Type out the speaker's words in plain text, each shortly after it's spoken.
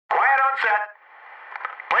on set.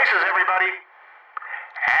 Places, everybody.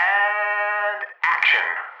 And action.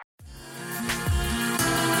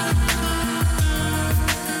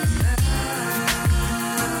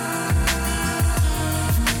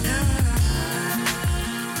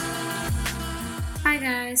 Hi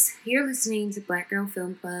guys, you're listening to Black Girl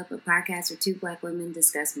Film Club, a podcast where two black women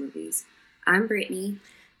discuss movies. I'm Brittany.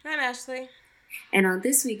 I'm Ashley. And on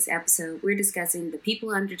this week's episode, we're discussing The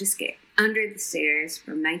People Under the Stairs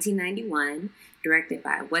from 1991, directed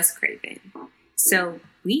by Wes Craven. So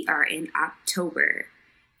we are in October,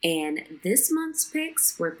 and this month's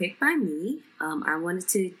picks were picked by me. I wanted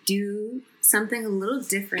to do something a little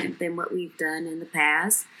different than what we've done in the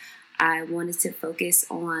past. I wanted to focus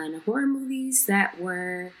on horror movies that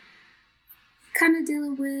were kind of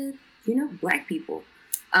dealing with, black people.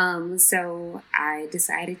 So I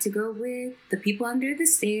decided to go with The People Under the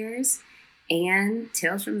Stairs and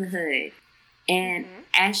Tales from the Hood. And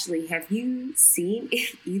Ashley, have you seen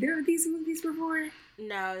either of these movies before?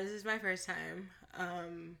 No, this is my first time.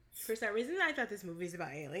 For some reason, I thought this movie was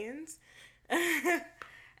about aliens.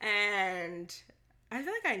 And I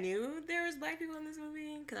feel like I knew there was black people in this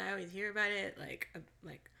movie because I always hear about it. Like I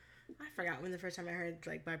forgot when the first time I heard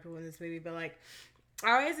black people in this movie, but I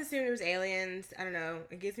always assumed it was aliens. I don't know.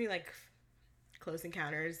 It gives me Close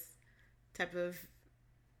Encounters type of,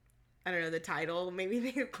 I don't know, the title made me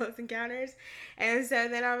think of Close Encounters. And so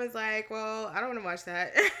then I was like, well, I don't want to watch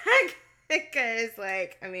that because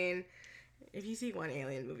if you see one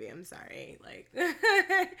alien movie, I'm sorry.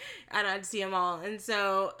 I don't see them all. And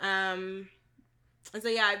so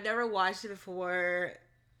yeah, I've never watched it before.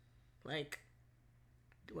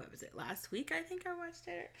 What was it? Last week, I think I watched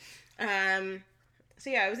it. So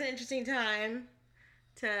yeah, it was an interesting time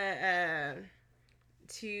to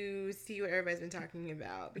see what everybody's been talking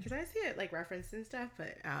about because I see it referenced and stuff,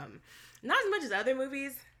 but not as much as other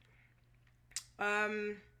movies.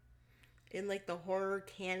 In the horror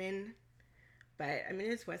canon, but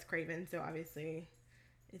it's Wes Craven, so obviously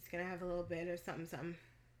it's gonna have a little bit of something.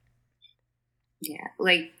 Yeah,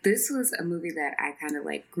 this was a movie that I kind of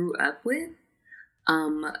grew up with,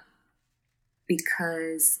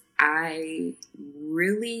 because I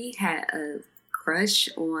really had a crush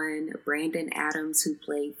on Brandon Adams, who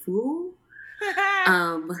played Fool.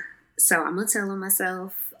 So I'm gonna tell him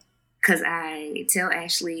myself, because I tell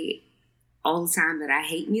Ashley all the time that I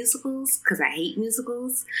hate musicals, because I hate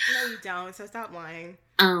musicals. No, you don't. So stop lying.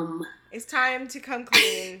 It's time to come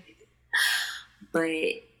clean.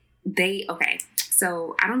 But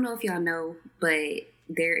so I don't know if y'all know, but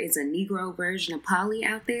there is a Negro version of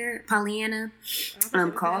Pollyanna,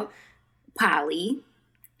 called Polly,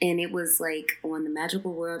 and it was on the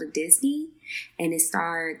Magical World of Disney, and it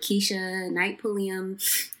starred Keisha Knight Pulliam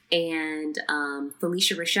and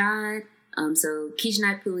Felicia Rashad. So Keisha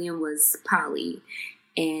Knight Pulliam was Polly,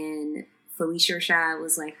 and Felicia Rashad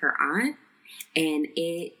was her aunt, and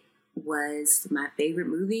it was my favorite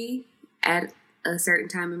movie at a certain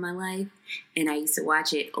time in my life, and I used to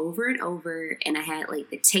watch it over and over, and I had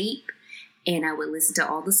the tape, and I would listen to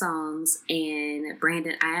all the songs, and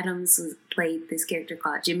Brandon Adams played this character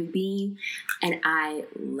called Jimmy Bean, and I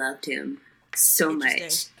loved him so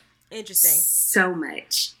much. Interesting. So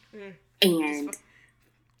much. And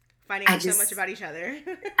finding out so much about each other.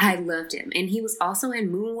 I loved him. And he was also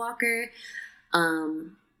in Moonwalker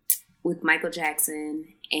with Michael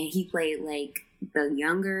Jackson, and he played the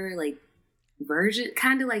younger version,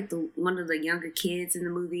 kind of one of the younger kids in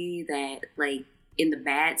the movie that in the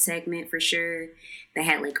bad segment for sure. They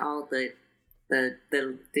had all the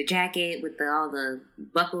jacket with all the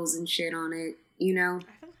buckles and shit on it, I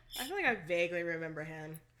feel like I vaguely remember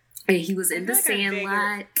him. And he was in The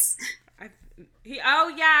Sandlot. He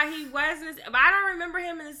was in this, but I don't remember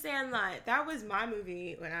him in The Sandlot. That was my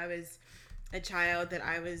movie when I was a child that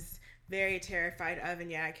I was very terrified of,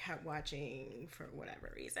 and I kept watching for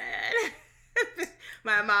whatever reason.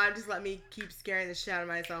 My mom just let me keep scaring the shit out of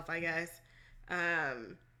myself, I guess.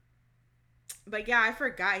 But yeah, I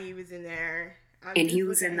forgot he was in there. And he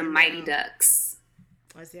was in The Mighty Ducks.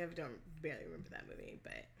 I don't barely remember that movie,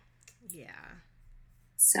 but yeah.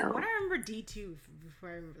 So what I remember D2 before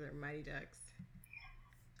I remember The Mighty Ducks.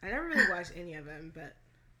 I never really watched any of them, but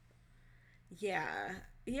yeah,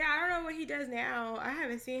 I don't know what he does now. I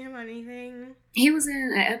haven't seen him on anything. He was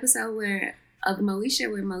in an episode of Moesha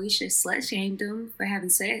where Moesha slut shamed him for having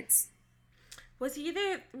sex. Was he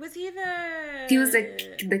the? He was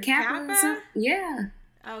the Kappa? Yeah.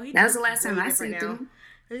 Oh, that was the last time I seen him.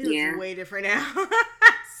 He looks way different now.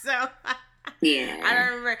 So yeah, I don't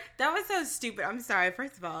remember. That was so stupid. I'm sorry.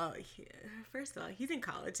 First of all, he's in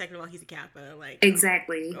college. Second of all, he's a Kappa.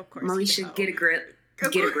 Exactly. Of course. Moesha, get a grip.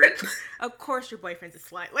 Get a grip. Of course your boyfriend's a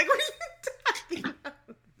slut. Like, what are you talking about?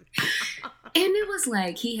 And it was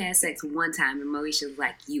like he had sex one time, and Moesha was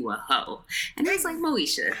like, "You a hoe," and I was like,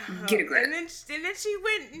 "Moesha, get a grip." And then she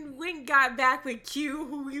went and got back with Q,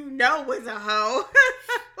 who you know was a hoe.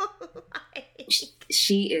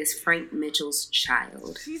 She is Frank Mitchell's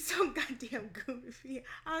child. She's so goddamn goofy.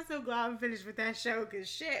 I'm so glad I'm finished with that show, because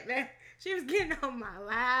shit, man, she was getting on my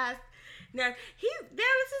last. Now this is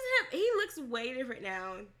him. He looks way different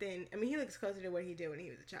now than, I mean, he looks closer to what he did when he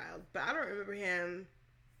was a child, but I don't remember him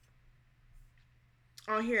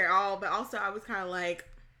on here at all. But also, I was kind of like,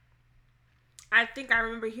 I think I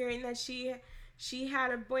remember hearing that she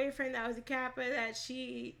had a boyfriend that was a Kappa, that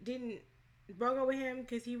she didn't broke up with him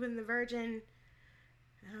because he wasn't a virgin.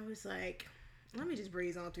 And I was like, let me just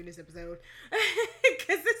breeze on through this episode,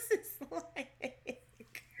 because this is like,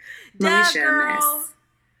 duh, girl, mess.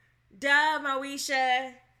 Duh,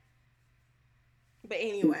 Moesha. But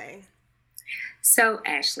anyway, so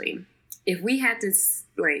Ashley, if we had to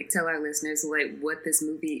like tell our listeners like what this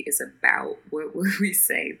movie is about, what would we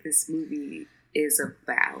say this movie is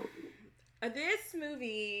about? This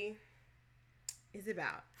movie is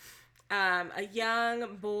about a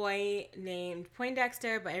young boy named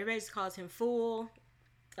Poindexter, but everybody just calls him Fool.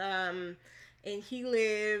 And he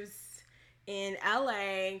lives in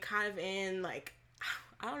LA, kind of in like,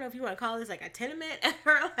 I don't know if you want to call this like a tenement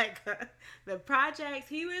or like the projects.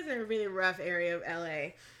 He lives in a really rough area of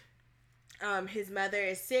LA. His mother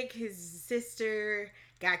is sick. His sister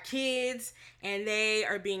got kids, and they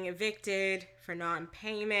are being evicted for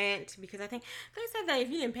non-payment, because I think they said that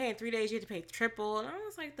if you didn't pay in 3 days, you had to pay triple. And I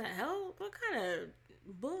was like, the hell? What kind of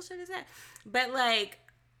bullshit is that? But like,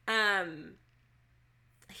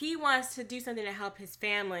 he wants to do something to help his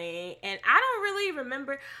family, and I don't really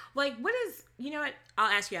remember, like, what is, you know what?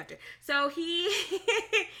 I'll ask you after. So he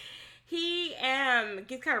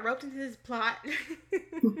gets kind of roped into this plot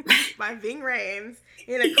by Ving Rhames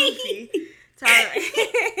in a kufi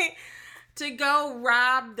to go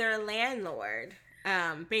rob their landlord.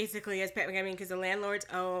 Basically, because the landlords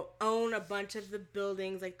own a bunch of the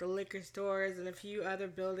buildings, like the liquor stores and a few other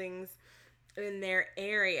buildings in their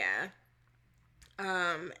area.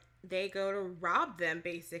 They go to rob them,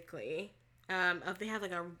 basically. They have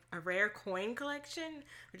like a rare coin collection,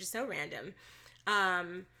 which is so random.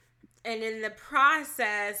 And in the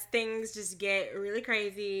process, things just get really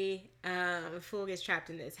crazy. Fool gets trapped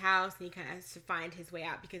in this house, and he kind of has to find his way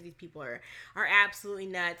out, because these people are absolutely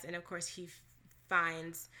nuts. And of course, he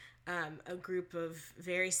finds a group of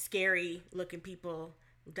very scary looking people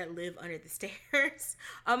that live under the stairs,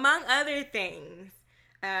 among other things.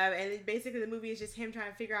 And basically the movie is just him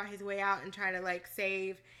trying to figure out his way out and trying to like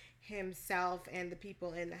save himself and the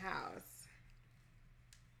people in the house.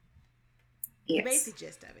 Yes. The basic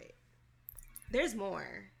gist of it. There's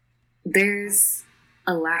more. There's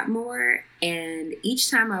a lot more, and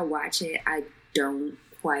each time I watch it, I don't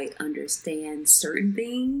quite understand certain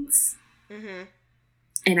things. Mm-hmm.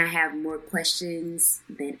 And I have more questions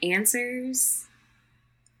than answers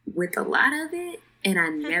with a lot of it, and I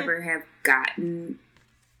never have gotten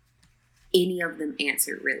any of them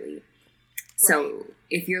answered, really. So right.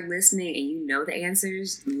 If you're listening and you know the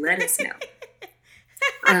answers, let us know.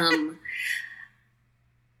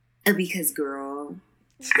 Because girl,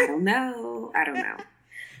 I don't know.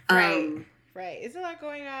 Right. There's a lot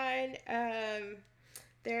going on.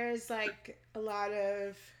 There's like a lot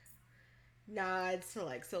of nods to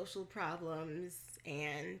like social problems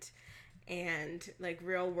and like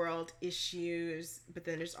real world issues, but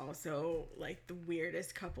then there's also like the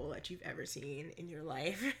weirdest couple that you've ever seen in your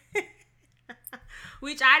life.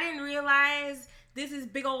 Which I didn't realize. This is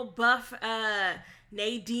big old buff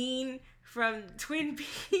Nadine from Twin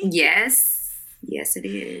Peaks. Yes it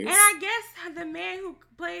is. And I guess the man who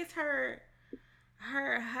plays her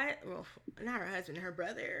brother husband. Her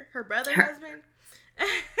brother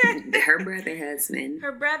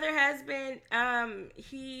husband.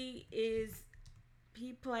 He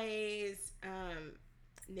plays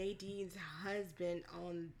Nadine's husband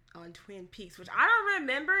on Twin Peaks, which I don't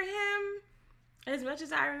remember him as much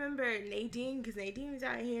as I remember Nadine, because Nadine was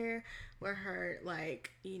out here with her, like,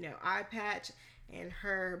 you know, eye patch and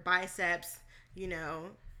her biceps, you know,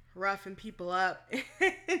 roughing people up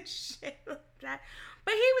and shit like that.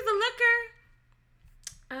 But he was a looker.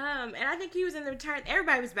 And I think he was in The Return.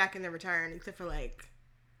 Everybody was back in The Return except for like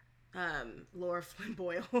Laura Flynn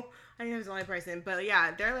Boyle. I think that was the only person. But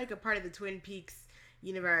yeah, they're like a part of the Twin Peaks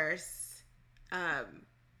universe.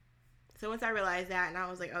 So once I realized that, and I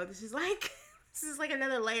was like, oh, this is like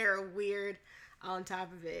another layer of weird on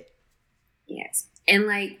top of it. Yes. And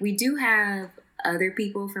like we do have other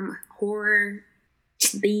people from horror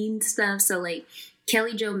themed stuff. So like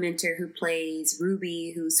Kelly Jo Minter, who plays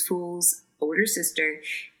Ruby, who's Fool's older sister,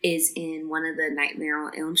 is in one of the Nightmare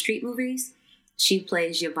on Elm Street movies. She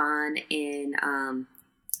plays Yvonne in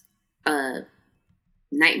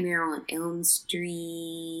Nightmare on Elm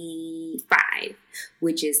Street 5,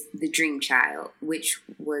 which is The Dream Child, which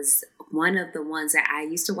was one of the ones that I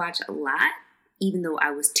used to watch a lot, even though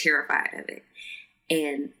I was terrified of it.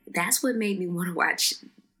 And that's what made me want to watch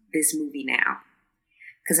this movie now.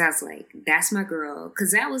 Because I was like, that's my girl.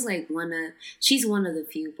 Because that was like she's one of the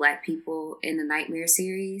few Black people in the Nightmare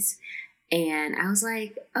series. And I was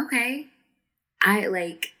like, okay, I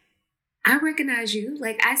recognize you.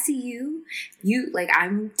 Like, I see you. Like,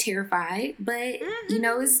 I'm terrified, but you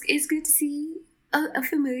know, it's good to see a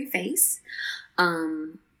familiar face.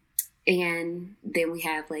 And then we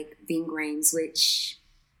have like Ving Rhames, which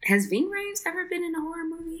has Ving Rhames ever been in a horror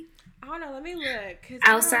movie? I don't know. Let me look.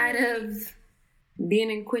 Outside of being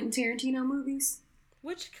in Quentin Tarantino movies.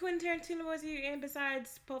 Which Quentin Tarantino was he in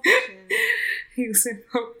besides Pulp Fiction? He was in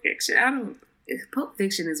Pulp Fiction. Pulp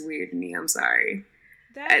Fiction is weird to me. I'm sorry.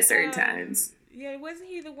 At certain times. Yeah, wasn't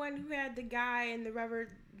he the one who had the guy in the rubber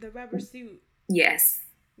suit? Yes.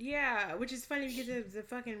 Yeah, which is funny because it's a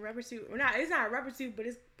fucking rubber suit. Or not, it's not a rubber suit, but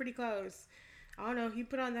it's pretty close. I don't know. He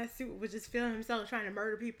put on that suit, was just feeling himself trying to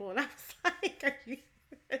murder people, and I was like, "Are you?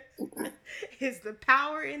 Is the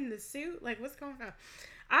power in the suit? Like, what's going on?"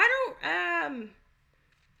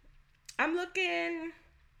 I'm looking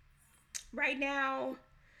right now.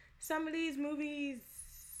 Some of these movies,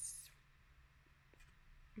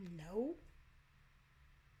 no.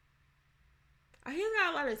 He's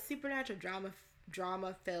got a lot of supernatural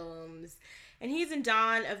drama films, and he's in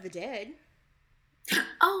Dawn of the Dead.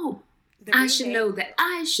 Oh, I should know that.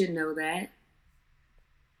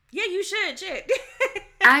 Yeah, you should, chick.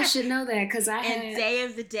 I should know that because and Day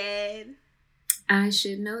of the Dead. I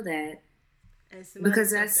should know that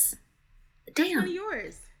because that's damn. One of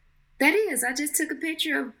yours. That is. I just took a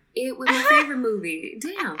picture of it with my favorite movie.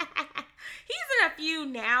 Damn. He's in a few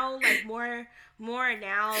now, like more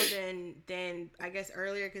now than I guess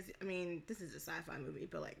earlier. Because I mean, this is a sci-fi movie,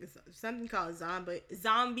 but like it's something called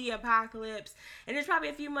Zombie Apocalypse, and there's probably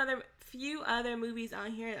a few other movies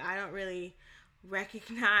on here that I don't really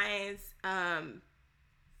recognize,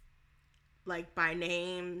 like by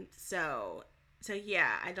name. So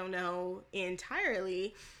yeah, I don't know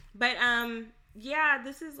entirely, but yeah,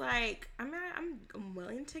 this is like I'm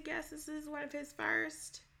willing to guess this is one of his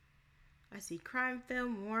first. I see crime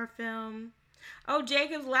film, war film. Oh,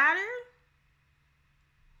 Jacob's Ladder?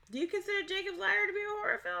 Do you consider Jacob's Ladder to be a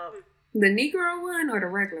horror film? The Negro one or the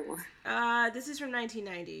regular one? This is from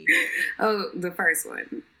 1990. Oh, the first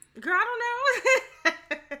one. Girl, I don't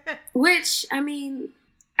know. Which, I mean,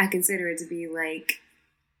 I consider it to be like...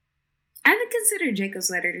 I would consider Jacob's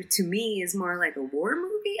Ladder to me is more like a war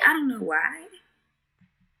movie. I don't know why.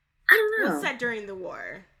 I don't know. Well, set during the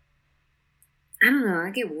war. I don't know. I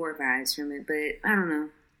get war vibes from it, but I don't know.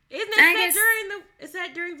 Isn't it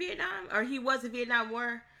set during Vietnam? Or he was a Vietnam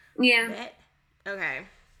War yeah. vet? Okay.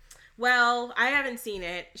 Well, I haven't seen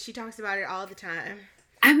it. She talks about it all the time.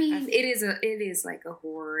 I mean, it is like a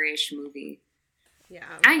horror-ish movie. Yeah.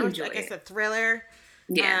 I enjoy it. It's a thriller.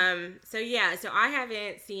 Yeah. So I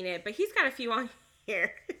haven't seen it, but he's got a few on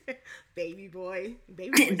here. Baby Boy.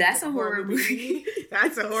 That's a horror movie.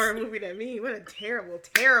 That's a horror movie to me. What a terrible,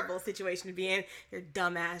 terrible situation to be in. Your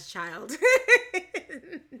dumbass child.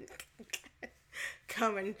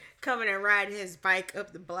 coming and riding his bike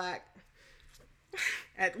up the block.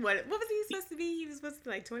 At what was he supposed to be? He was supposed to be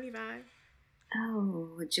like 25.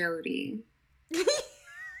 Oh, Jody.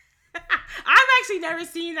 I've actually never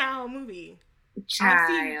seen that whole movie.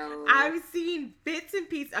 Child. I've seen bits and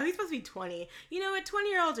pieces. Oh, he's supposed to be 20. You know what?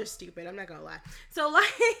 20-year-olds are stupid. I'm not gonna lie. So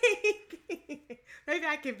like, maybe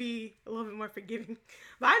I could be a little bit more forgiving.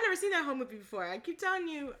 But I've never seen that whole movie before. I keep telling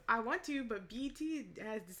you I want to, but BET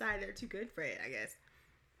has decided they're too good for it, I guess.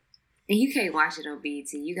 And you can't watch it on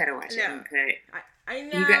BET. You gotta watch it uncut. I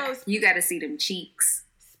know. You gotta see them cheeks.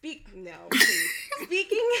 Speaking of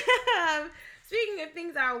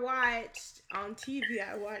things I watched on TV,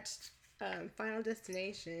 I watched Final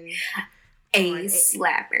Destination.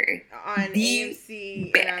 Slapper. On the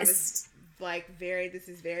AMC. Best. And I was like, this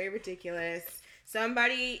is very ridiculous.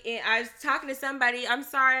 I was talking to somebody, I'm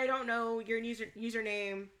sorry, I don't know your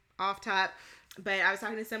username off top, but I was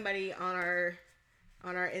talking to somebody on our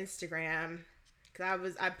Instagram.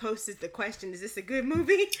 Because I posted the question, is this a good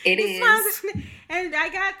movie? It is. And I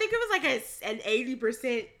think it was like an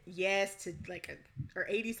 80% yes to like or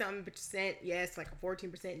 80-something% yes, like a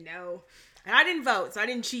 14% no. And I didn't vote, so I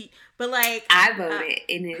didn't cheat. But like, I voted,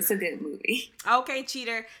 and it's a good movie. Okay,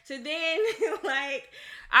 cheater. So then, like,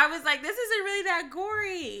 I was like, this isn't really that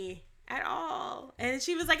gory at all. And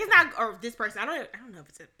she was like, it's not. Or this person, I don't know if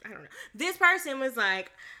it's. I don't know. This person was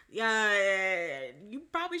like, yeah, you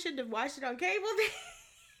probably shouldn't have watched it on cable.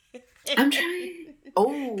 I'm trying.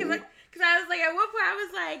 Oh, because I was like, at one point, I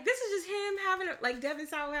was like, this is just him having Devin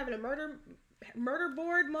Sawa having a murder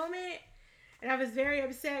board moment. And I was very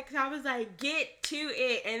upset because I was like, get to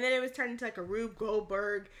it. And then it was turned into like a Rube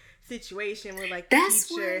Goldberg situation where like the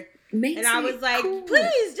teacher. And I was like, cool.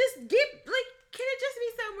 Please just can it just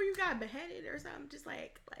be something where you got beheaded or something? Just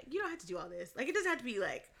like you don't have to do all this. Like it doesn't have to be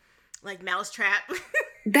like Mousetrap.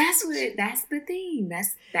 That's the thing.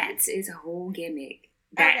 That's its a whole gimmick.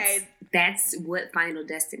 That's what Final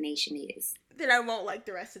Destination is. Then I won't like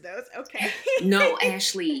the rest of those. Okay. No,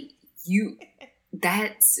 Ashley,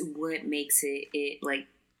 that's what makes it like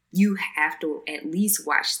you have to at least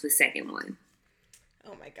watch the second one.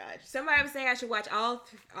 Oh my god! Somebody was saying I should watch all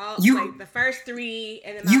like the first 3,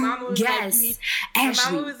 and then my mama was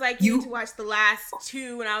like, you need to watch the last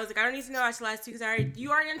 2, and I was like, I don't need to watch the last 2 because you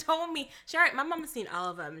already told me. My mama's seen all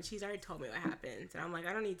of them, and she's already told me what happens, and I'm like,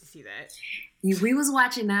 I don't need to see that. We was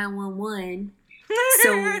watching 911,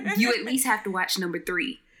 so you at least have to watch number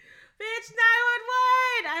 3. Bitch,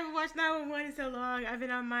 911! I haven't watched 911 in so long. I've been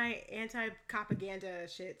on my anti-propaganda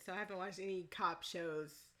shit, so I haven't watched any cop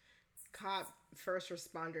first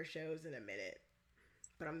responder shows in a minute.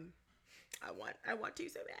 But I want to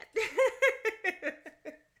so bad.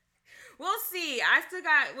 We'll see. I still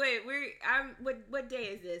got what day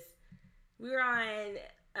is this? We're on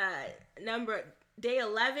day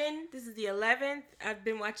 11. This is the 11th. I've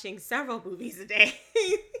been watching several movies a day.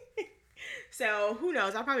 So, who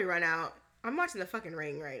knows? I'll probably run out. I'm watching The fucking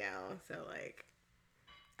Ring right now. So, like,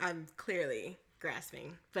 I'm clearly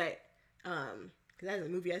grasping. But, because that's a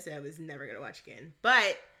movie I said I was never going to watch again.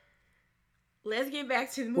 But, let's get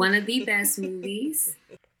back to the movie. One of the best movies.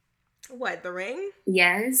 What, The Ring?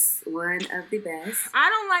 Yes, one of the best. I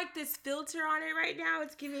don't like this filter on it right now.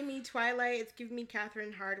 It's giving me Twilight. It's giving me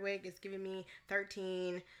Catherine Hardwicke. It's giving me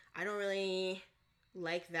 13. I don't really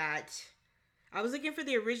like that. I was looking for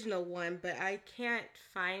the original one, but I can't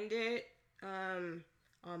find it on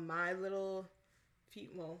my little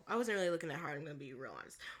feed. Well, I wasn't really looking that hard, I'm going to be real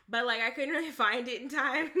honest. But, like, I couldn't really find it in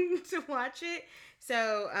time to watch it.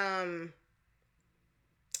 So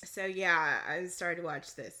yeah, I started to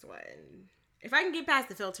watch this one. If I can get past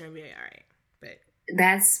the filter, I'll be all right. But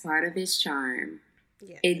that's part of its charm.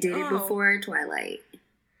 Yeah. It did it before Twilight.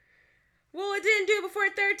 Well, it didn't do it before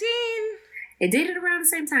 13. It did it around the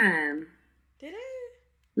same time. Did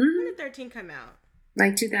it? Mm-hmm. When did 13 come out?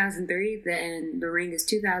 Like 2003, and The Ring is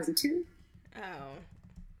 2002. Oh.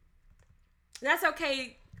 That's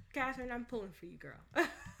okay, Catherine. I'm pulling for you, girl.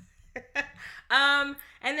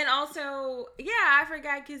 And then also, yeah, I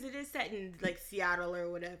forgot because it is set in, like, Seattle or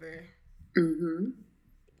whatever. Mm-hmm.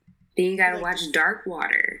 Then you gotta watch Dark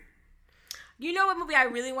Water. You know what movie I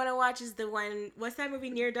really want to watch is the one, what's that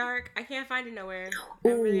movie, Near Dark? I can't find it nowhere.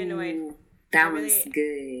 I'm really annoyed. That one's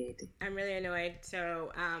good. I'm really annoyed.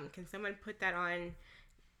 So, can someone put that on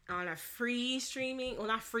a free streaming? Well,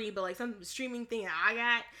 not free, but like some streaming thing that I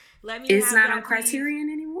got. Let me. It's not on Criterion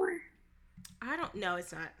anymore. I don't know.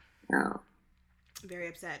 It's not. Oh. Very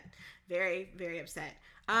upset. Very, very upset.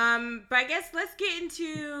 But I guess let's get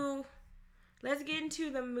into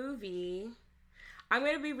the movie. I'm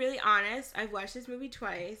gonna be really honest. I've watched this movie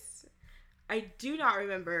twice. I do not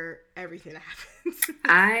remember everything that happens.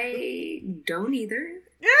 I don't either.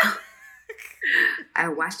 I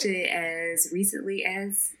watched it as recently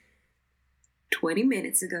as 20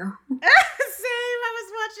 minutes ago. Same. I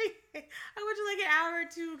watched it like an hour or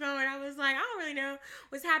 2 ago, and I was like, I don't really know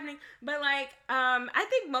what's happening. But like, I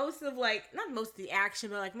think most of not most of the action,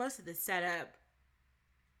 but like most of the setup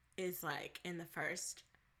is like in the first.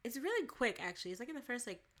 It's really quick, actually. It's like in the first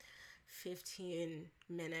like 15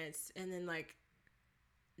 minutes, and then like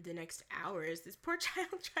the next hour is this poor child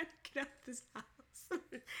trying to get out of this house.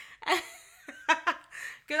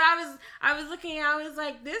 Because I was looking, I was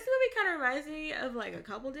like, this movie kind of reminds me of like a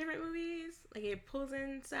couple different movies. Like it pulls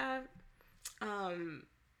in stuff.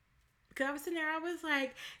 Because I was sitting there, I was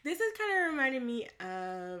like, this is kind of reminding me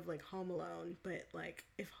of like Home Alone, but like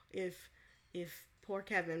if poor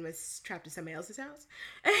Kevin was trapped in somebody else's house.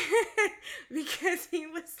 Because he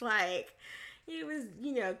was,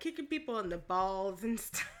 you know, kicking people in the balls and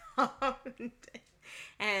stuff.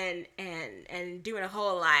 and doing a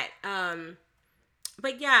whole lot.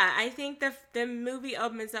 But yeah, I think the movie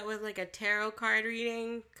opens up with like a tarot card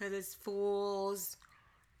reading because it's Fool's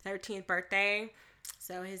 13th birthday.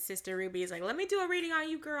 So his sister Ruby is like, let me do a reading on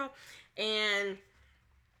you, girl. And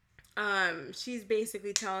she's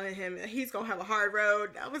basically telling him that he's gonna have a hard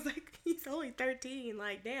road. I was like, he's only 13.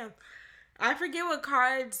 Like, damn. I forget what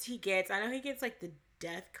cards he gets. I know he gets like the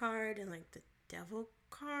death card and like the devil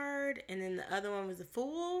card, and then the other one was the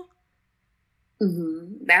fool.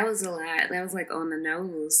 That was a lot. That was like on the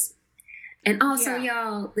nose. And also,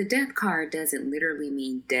 y'all, the death card doesn't literally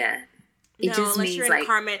mean death. It just means you're like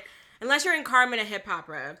unless you're in Carmen and Hip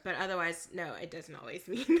Opera, but otherwise, no, it doesn't always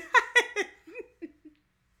mean that.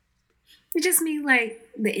 It just means like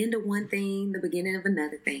the end of one thing, the beginning of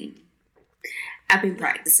another thing. I've been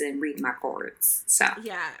practicing reading my cards, so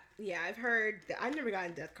yeah. I've heard. I've never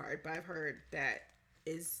gotten death card, but I've heard that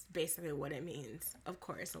is basically what it means. Of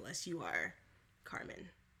course, unless you are Carmen,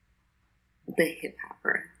 the hip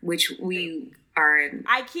hopper, which we are.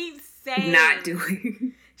 I keep saying not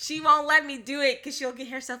doing. She won't let me do it because she'll get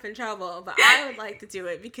herself in trouble. But I would like to do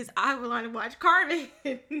it because I would want to watch Carmen.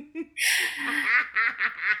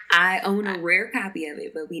 I own a rare copy of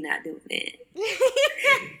it, but we not doing it.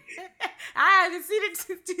 I haven't seen it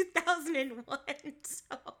since 2001.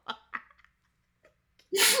 So.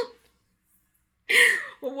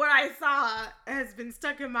 Well, what I saw has been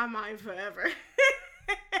stuck in my mind forever.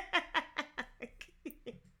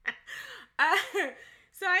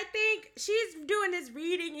 So I think she's doing this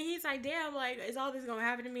reading, and he's like, damn, like, is all this gonna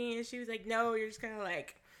happen to me? And she was like, no, you're just gonna,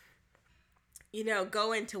 like, you know,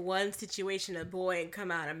 go into one situation a boy and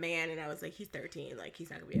come out a man. And I was like, he's 13, like,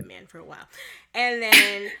 he's not gonna be a man for a while. And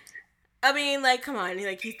then, I mean, like, come on,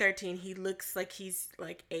 like, he's 13, he looks like he's,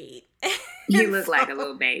 like, 8. He looks like a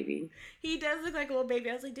little baby. He does look like a little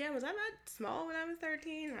baby. I was like, damn, was I not small when I was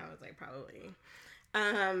 13? And I was like, probably.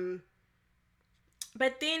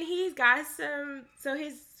 But then he's got some, so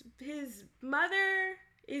his mother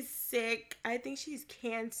is sick. I think she's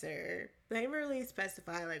cancer. They didn't really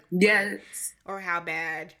specify like yes or how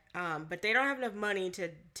bad. But they don't have enough money to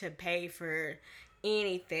pay for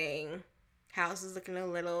anything. House is looking a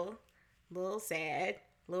little sad,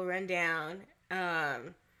 a little run down.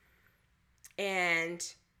 And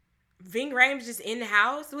Ving Rhames just in the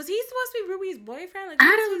house. Was he supposed to be Ruby's boyfriend? Like,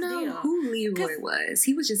 I don't know who Leroy was.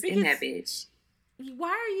 He was just in that bitch. Why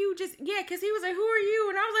are you just... Yeah, because he was like, who are you?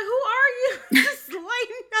 And I was like, who are you? Just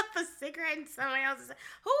lighting up a cigarette and somebody else is like,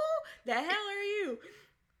 who the hell are you?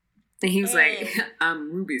 And he was like,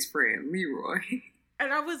 I'm Ruby's friend, Leroy.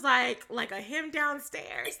 And I was like a him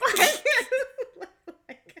downstairs.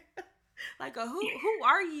 Like a who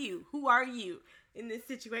are you? Who are you in this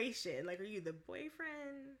situation? Like, are you the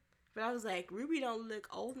boyfriend? But I was like, Ruby don't look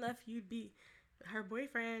old enough you'd be her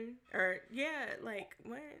boyfriend. Or, yeah, like,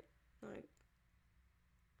 what? Like...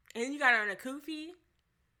 And you got her on a kufi.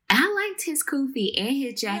 I liked his kufi and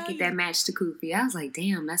his jacket that matched the kufi. I was like,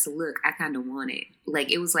 damn, that's a look I kind of wanted.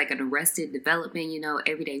 Like, it was like an Arrested Development, you know,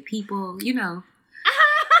 everyday people, you know.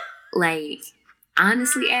 Like,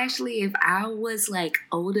 honestly, Ashley, if I was, like,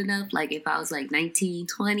 old enough, like, if I was, like, 19,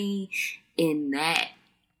 20, in that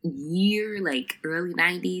year, like, early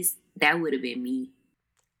 90s, that would have been me.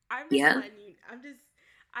 I'm just letting you,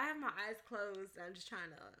 I have my eyes closed. I'm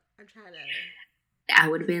trying to... I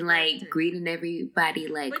would have been like greeting everybody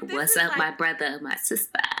like, what's up, like, my brother, my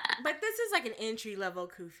sister. But this is like an entry level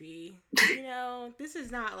kufi. You know, this is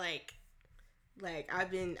not like I've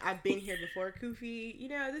been here before kufi. You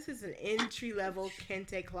know, this is an entry level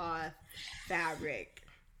kente cloth fabric.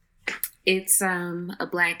 It's a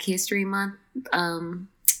Black History Month,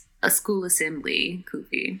 a school assembly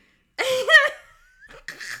kufi.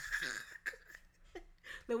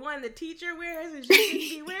 The one the teacher wears and she shouldn't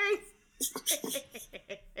be wearing.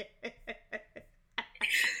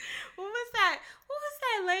 What was that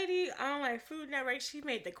lady on like Food Network? She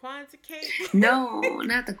made the Kwanzaa cake. No,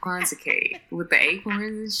 not the Kwanzaa cake with the acorns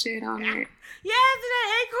and shit on it. Yes, the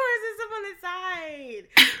acorns and stuff on the side.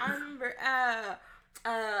 I remember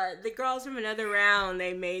the girls from Another Round,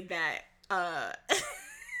 they made that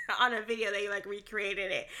on a video. They like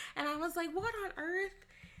recreated it, and I was like, what on earth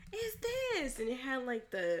is this? And it had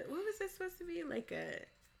like what was this supposed to be? Like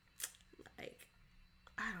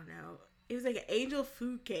I don't know. It was like an angel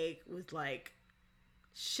food cake with like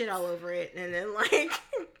shit all over it, and then like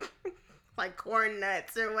like corn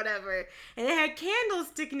nuts or whatever, and it had candles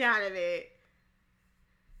sticking out of it.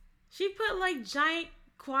 She put like giant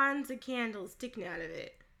Kwanzaa candles sticking out of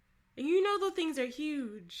it, and you know those things are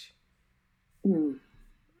huge. Mm.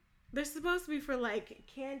 They're supposed to be for like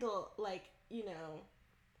candle, like, you know,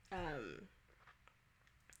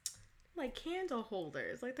 like candle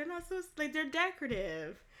holders. Like, they're not supposed to, like, they're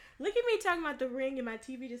decorative. Look at me talking about the ring and my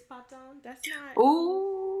TV just popped on. That's not.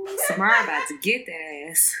 Ooh, Samara about to get that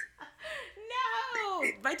ass. No,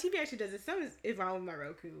 my TV actually does this. Something is wrong with my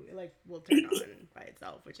Roku. It like will turn on by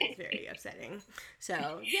itself, which is very upsetting.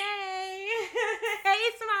 So yay!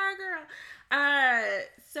 Hey, smart girl.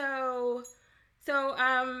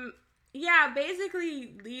 Yeah.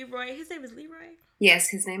 Basically, Leroy. His name is Leroy. Yes,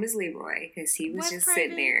 his name is Leroy because he was just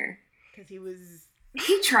sitting there. Because he was.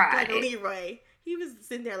 He tried. Like a Leroy. He was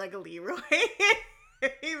sitting there like a Leroy.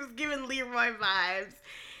 He was giving Leroy vibes.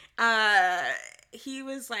 He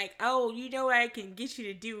was like, "Oh, you know what I can get you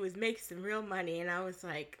to do is make some real money," and I was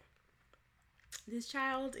like, "This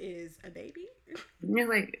child is a baby." You're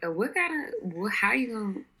like, how are you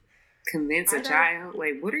gonna convince a child?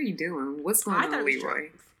 Like, what are you doing? What's going on, Leroy?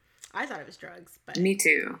 I thought it was drugs, but me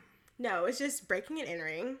too. No, it's just breaking and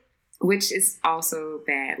entering, which is also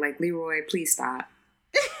bad. Like, Leroy, please stop.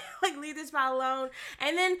 Like, leave this child alone.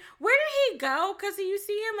 And then where did he go? Because you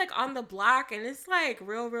see him like on the block, and it's like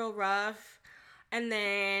real rough. And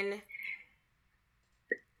then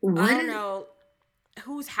I don't know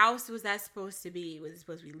whose house was that supposed to be. Was it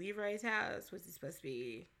supposed to be Leroy's house? Was it supposed to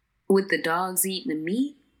be with the dogs eating the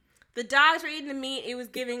meat? The dogs were eating the meat. It was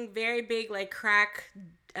giving very big like crack,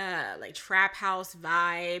 like trap house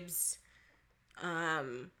vibes. I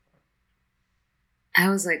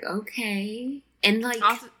was like, okay, and like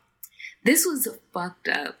also, this was fucked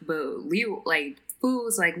up, but Leroy, like, Fu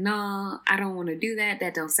was like, no, I don't want to do that.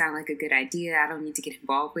 That don't sound like a good idea. I don't need to get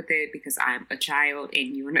involved with it because I'm a child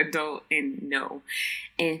and you're an adult, and no.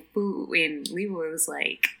 And Leroy was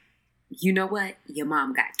like, you know what? Your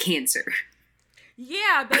mom got cancer.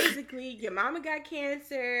 Yeah, basically, your mama got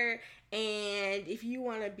cancer, and if you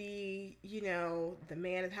want to be, the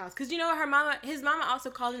man of the house, because his mama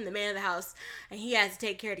also called him the man of the house, and he has to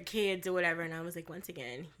take care of the kids or whatever. And I was like, once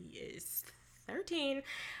again, he is 13.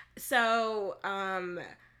 So,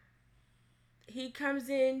 he comes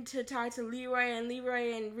in to talk to Leroy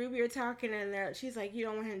and Ruby are talking, and she's like, you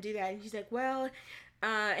don't want him to do that. And she's like, well,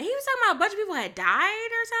 and he was talking about a bunch of people had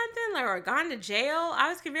died or something, or gone to jail. I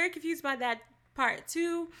was very confused about that part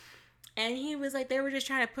too. And he was like, they were just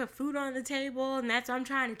trying to put food on the table, and that's what I'm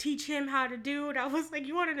trying to teach him how to do. And I was like,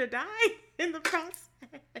 you want him to die in the process?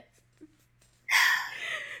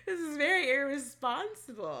 This is very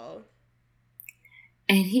irresponsible.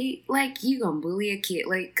 And he, like, you gonna bully a kid,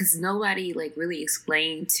 like, because nobody, like, really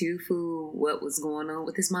explained to Fu what was going on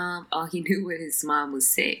with his mom. All he knew was his mom was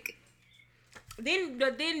sick. Then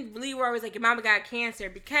Leroy was like, your mama got cancer,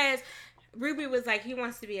 because Ruby was like, he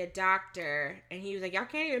wants to be a doctor. And he was like, y'all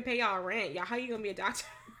can't even pay y'all rent. Y'all, how you gonna be a doctor?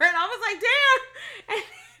 And I was like, damn.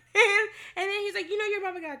 And then he's like, your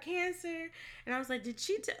mama got cancer. And I was like, did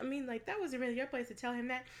she? That wasn't really your place to tell him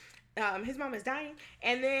that. His mama's dying.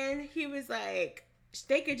 And then he was like,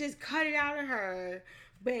 they could just cut it out of her,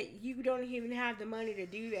 but you don't even have the money to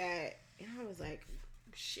do that. And I was like,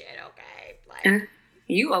 shit, okay. Like,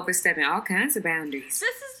 you overstepping all kinds of boundaries. I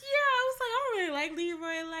was like, I don't really like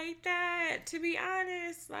Leroy like that, to be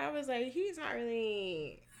honest. I was like, he's not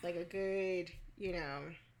really like a good,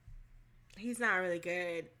 he's not really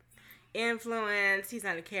good influence. He's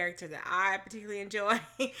not a character that I particularly enjoy.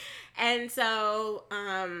 And so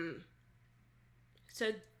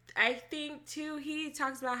I think, too, he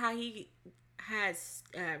talks about how he has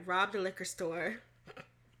robbed a liquor store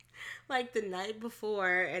like the night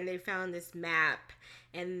before, and they found this map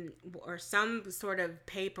or some sort of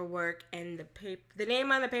paperwork, and the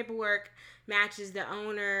name on the paperwork matches the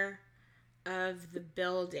owner of the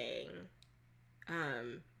building.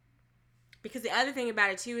 Because the other thing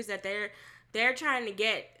about it, too, is that they're trying to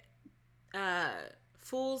get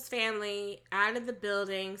Fool's family out of the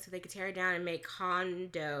building so they could tear it down and make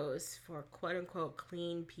condos for quote-unquote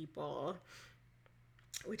clean people,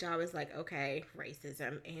 which I was like, okay,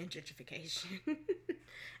 racism and gentrification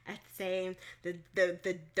at the same, the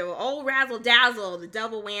old razzle-dazzle, the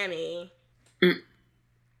double whammy.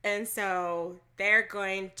 And so they're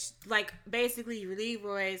going to, like, basically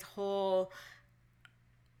Leroy's whole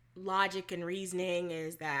logic and reasoning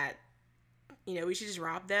is that, we should just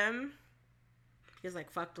rob them. Just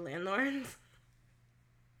like, fuck the landlords.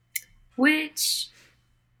 Which,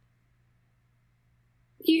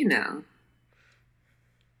 I'm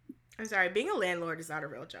sorry, being a landlord is not a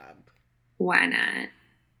real job. Why not?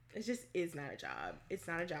 It just is not a job. It's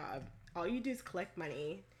not a job. All you do is collect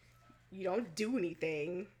money. You don't do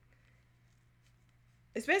anything.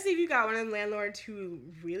 Especially if you got one of them landlords who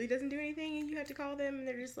really doesn't do anything and you have to call them and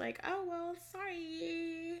they're just like, oh, well,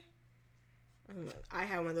 sorry. I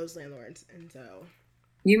have one of those landlords, and so.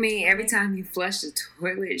 You mean every time you flush the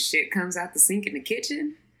toilet, shit comes out the sink in the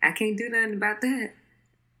kitchen? I can't do nothing about that.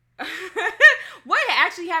 What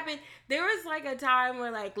actually happened. There was like a time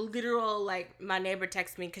where like literal like my neighbor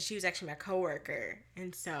texted me because she was actually my coworker,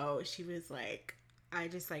 and so she was like, I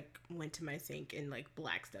just like went to my sink and like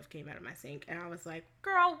black stuff came out of my sink, and I was like,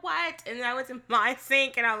 girl, what? And I was in my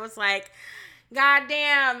sink, and I was like, god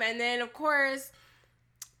damn. And then of course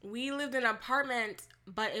we lived in an apartment,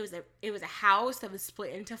 but it was a house that was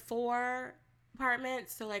split into 4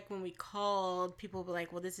 apartments. So like when we called, people were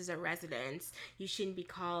like, well, this is a residence, you shouldn't be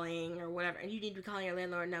calling or whatever, and you need to be calling your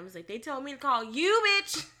landlord. And I was like, they told me to call you,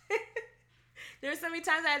 bitch. There's so many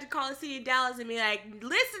times I had to call the city of Dallas and be like,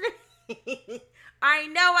 listen to me. I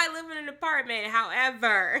know I live in an apartment,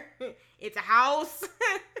 however, it's a house.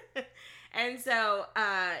 And so,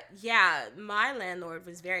 yeah, my landlord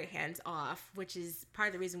was very hands off, which is part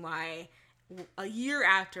of the reason why a year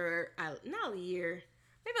after, not a year,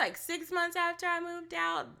 maybe like 6 months after I moved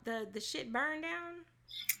out, the shit burned down.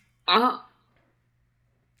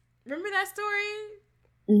 Remember that story?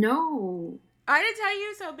 No. I didn't tell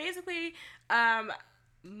you. So basically,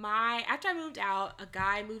 after I moved out, a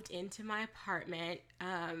guy moved into my apartment,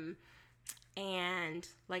 and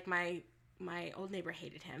like my old neighbor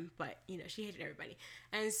hated him, but you know, she hated everybody.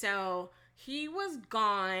 And so he was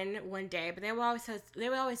gone one day, but they would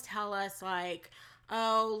always tell us like,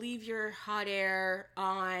 oh, leave your hot air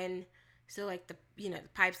on so like the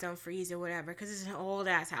pipes don't freeze or whatever, because it's an old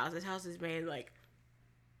ass house. This house is made like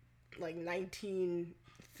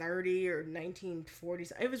 1930 or 1940.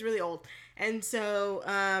 It was really old. And so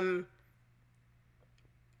I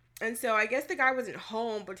guess the guy wasn't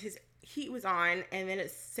home, but his heat was on, and then it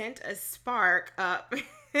sent a spark up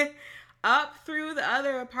up through the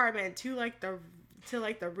other apartment to the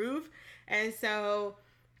roof. And so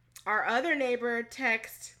our other neighbor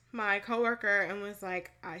texted my coworker and was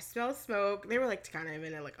like, I smell smoke. They were like kind of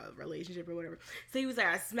in a relationship or whatever. So he was like,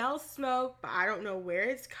 I smell smoke, but I don't know where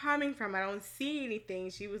it's coming from. I don't see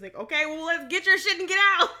anything. She was like, okay, well, let's get your shit and get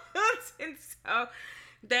out. And so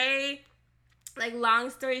they,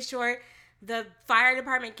 long story short, the fire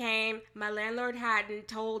department came. My landlord hadn't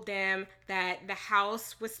told them that the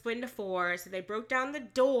house was split into 4. So they broke down the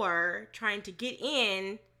door trying to get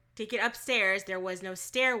in, to get upstairs. There was no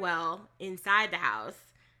stairwell inside the house.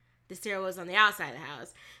 The stairwell was on the outside of the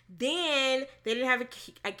house. Then they didn't have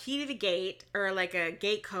a key to the gate or like a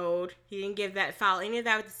gate code. He didn't file any of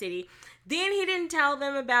that with the city. Then he didn't tell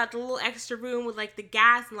them about the little extra room with like the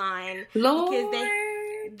gas line. Lord. Because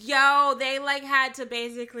they had to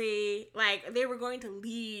basically, they were going to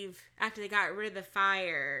leave after they got rid of the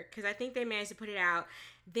fire, because I think they managed to put it out.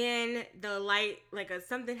 Then the light,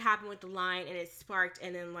 something happened with the line and it sparked,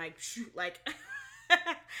 and then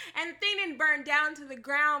and the thing didn't burn down to the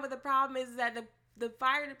ground. But the problem is that the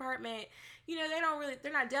fire department,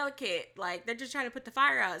 they're not delicate. They're just trying to put the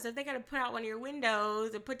fire out. So if they got to put out one of your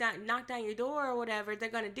windows or knock down your door or whatever, they're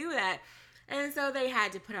going to do that. And so they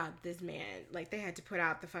had to put out this man. They had to put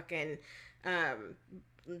out the fucking,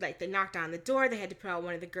 they knocked on the door. They had to put out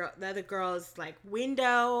one of the other girl's,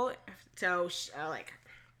 window. So,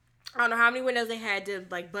 I don't know how many windows they had to,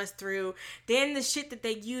 bust through. Then the shit that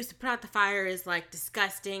they used to put out the fire is,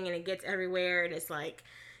 disgusting, and it gets everywhere, and it's,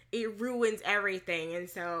 it ruins everything. And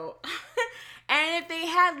so... And if they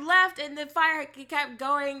had left and the fire kept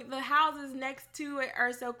going, the houses next to it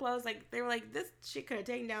are so close. They were like, this shit could have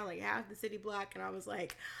taken down half the city block. And I was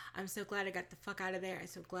like, I'm so glad I got the fuck out of there. I'm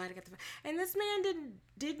so glad I got the fuck. And this man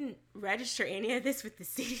didn't register any of this with the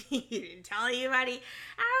city. He didn't tell anybody.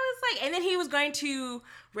 I was like, and then he was going to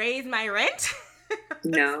raise my rent.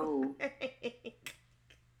 No.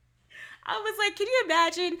 I was like, can you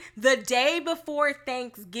imagine the day before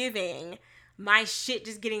Thanksgiving, my shit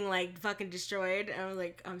just getting fucking destroyed? I was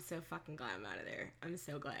like, I'm so fucking glad I'm out of there. I'm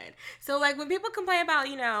so glad. So when people complain about,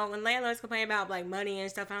 when landlords complain about money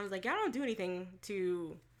and stuff, I was like, y'all don't do anything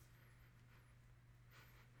to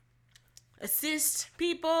assist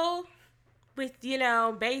people with,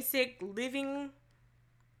 basic living.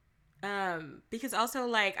 Because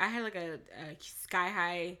also I had a sky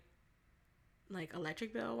high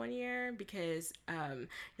electric bill one year because no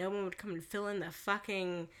one would come and fill in the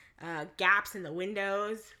fucking gaps in the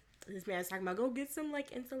windows. This man was talking about, go get some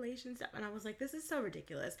insulation stuff, and I was like, this is so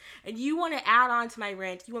ridiculous. And you want to add on to my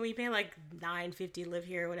rent? You want me to pay $9.50 to live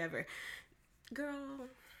here or whatever, girl?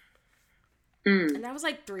 And that was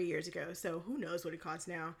 3 years ago, so who knows what it costs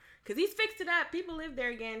now? Because he's fixed it up. People live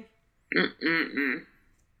there again.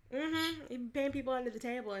 He's paying people under the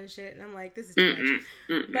table and shit, and I'm like, this is too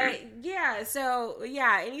much. But yeah, so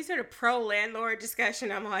yeah, any sort of pro landlord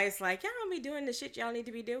discussion, I'm always like, y'all don't be doing the shit y'all need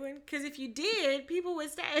to be doing, because if you did, people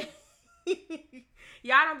would stay.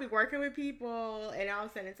 Y'all don't be working with people, and all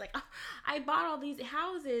of a sudden it's like, oh, I bought all these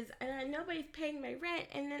houses and nobody's paying my rent,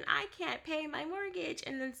 and then I can't pay my mortgage,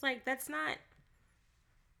 and then it's like, that's not.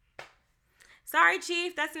 Sorry,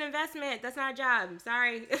 chief, that's an investment. That's not a job.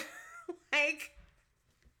 Sorry. Like,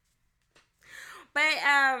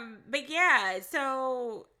 but yeah.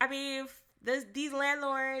 So I mean, these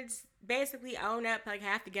landlords basically own up like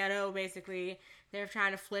half the ghetto. Basically, they're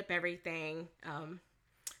trying to flip everything.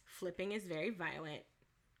 Flipping is very violent.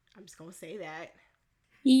 I'm just gonna say that.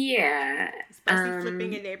 Yeah. Especially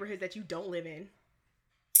flipping in neighborhoods that you don't live in.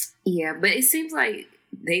 Yeah, but it seems like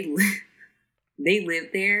they live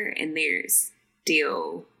there and they're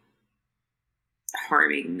still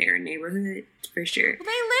harming their neighborhood for sure. Well,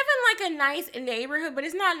 they live in like a nice neighborhood, but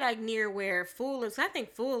it's not like near where Fool lives. I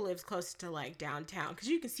think Fool lives close to like downtown because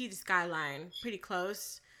you can see the skyline pretty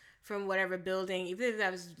close from whatever building, even if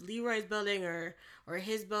that was Leroy's building or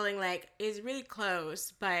his building. Like, it's really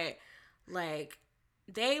close, but like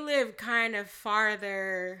they live kind of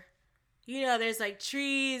farther. You know, there's like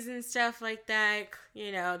trees and stuff like that.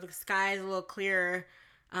 You know, the sky is a little clearer.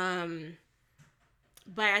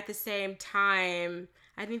 But at the same time,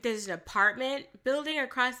 I think there's an apartment building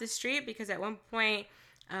across the street because at one point,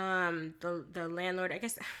 the landlord, I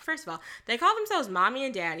guess, first of all, they call themselves Mommy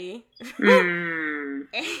and Daddy.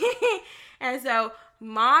 And so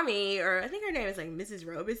Mommy, or I think her name is like Mrs.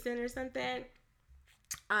 Robinson or something,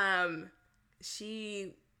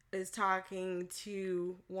 she is talking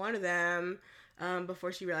to one of them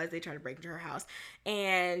before she realized they tried to break into her house.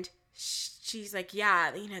 And she's like,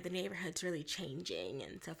 yeah, you know, the neighborhood's really changing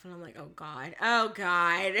and stuff. And I'm like, oh God.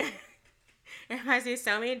 It reminds me of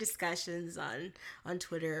so many discussions on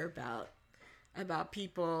Twitter about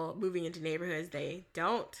people moving into neighborhoods they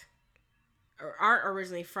don't or aren't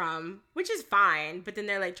originally from, which is fine, but then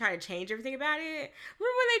they're like trying to change everything about it. Remember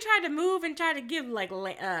when they tried to move and try to give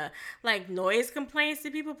like noise complaints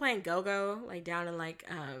to people playing go-go like down in like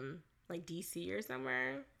DC or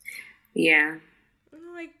somewhere? Yeah.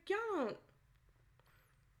 I'm like, y'all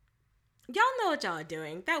know what y'all are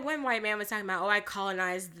doing. That one white man was talking about, oh, I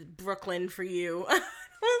colonized Brooklyn for you. I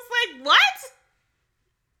was like, what?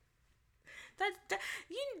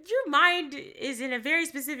 Your mind is in a very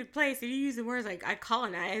specific place if you use the words like I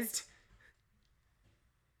colonized.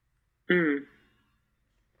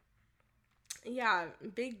 Yeah,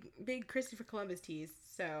 big Christopher Columbus tease.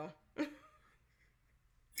 So,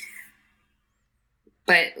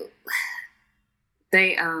 but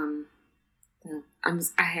they I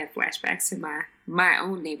have flashbacks to my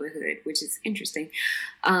own neighborhood, which is interesting.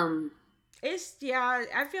 It's, yeah,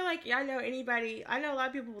 I feel like I know a lot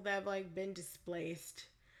of people that have like been displaced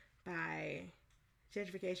by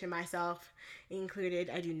gentrification, myself included.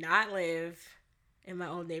 I do not live in my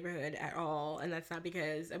old neighborhood at all, and that's not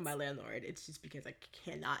because of my landlord. It's just because I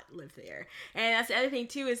cannot live there. And that's the other thing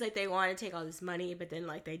too, is like they want to take all this money, but then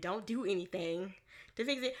like they don't do anything to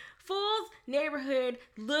fix it. Fool's neighborhood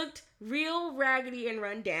looked real raggedy and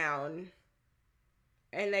run down.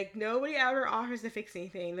 And, like, nobody ever offers to fix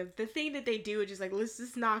anything. The thing that they do is just, like, let's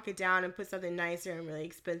just knock it down and put something nicer and really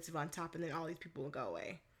expensive on top, and then all these people will go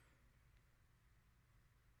away.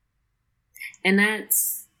 And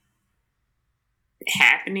that's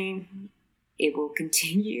happening. It will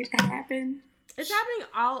continue to happen. It's happening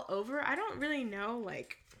all over. I don't really know,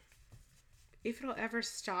 like, if it'll ever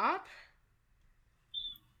stop.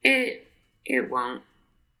 It won't.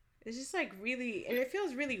 It's just like really, and it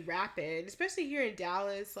feels really rapid, especially here in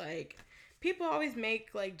Dallas. Like, people always make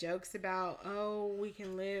like jokes about, oh, we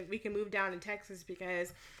can move down to Texas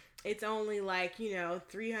because it's only like, you know,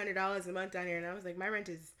 $300 a month down here. And I was like, my rent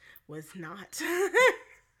was not.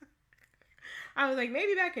 I was like,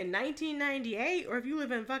 maybe back in 1998, or if you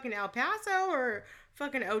live in fucking El Paso or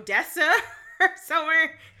fucking Odessa or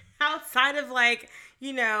somewhere outside of like,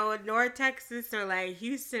 you know, North Texas or like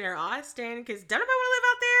Houston or Austin, because don't nobody want to live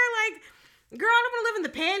out there. Like, girl, I don't want to live in the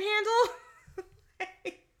Panhandle.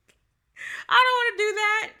 I don't want to do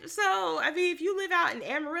that. So, I mean, if you live out in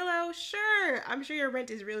Amarillo, sure, I'm sure your rent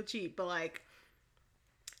is real cheap. But like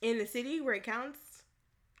in the city where it counts,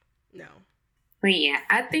 no. But yeah,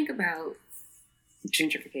 I think about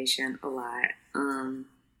gentrification a lot,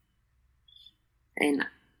 and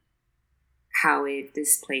how it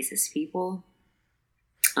displaces people.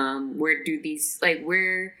 Where do these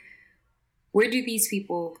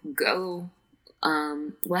people go?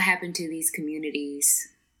 What happened to these communities?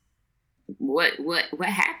 What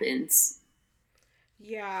happens?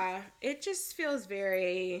 Yeah, it just feels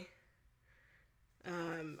very.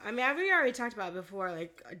 I mean, we already talked about it before.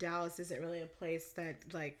 Like, Dallas isn't really a place that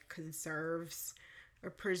like conserves or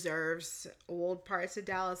preserves old parts of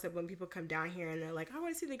Dallas. So when people come down here and they're like, I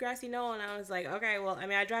want to see the grassy knoll. And I was like, okay, well, I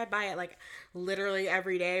mean, I drive by it like literally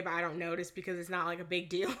every day, but I don't notice because it's not like a big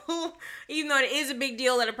deal. Even though it is a big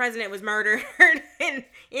deal that a president was murdered in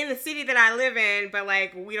the city that I live in, but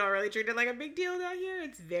like, we don't really treat it like a big deal down here.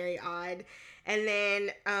 It's very odd. And then,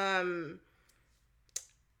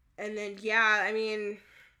 yeah, I mean,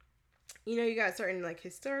 you know, you got certain like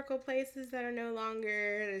historical places that are no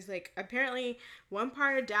longer. There's like apparently one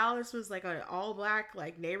part of Dallas was like an all black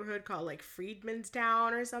like neighborhood called like Freedman's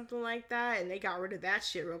Town or something like that, and they got rid of that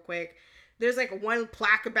shit real quick. There's like one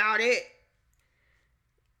plaque about it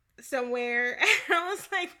somewhere, and I was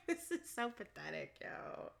like, this is so pathetic,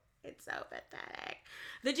 yo. It's so pathetic.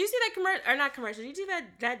 Did you see that commercial or not commercial? Did you see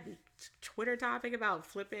that Twitter topic about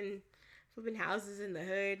flipping houses in the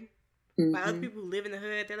hood? By other people who live in the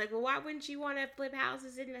hood, they're like, well, why wouldn't you want to flip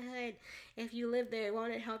houses in the hood if you live there?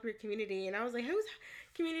 Won't it help your community? And I was like, whose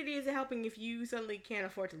community is it helping if you suddenly can't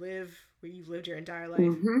afford to live where you've lived your entire life?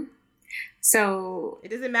 So it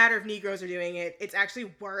doesn't matter if Negroes are doing it. It's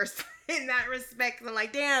actually worse in that respect. I'm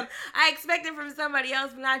like, damn, I expect it from somebody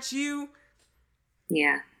else, but not you.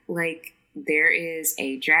 Yeah, like there is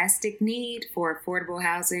a drastic need for affordable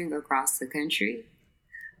housing across the country.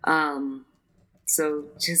 So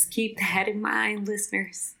just keep that in mind,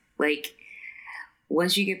 listeners. Like,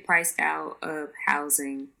 once you get priced out of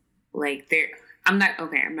housing, like I'm not going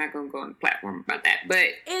to go on the platform about that, but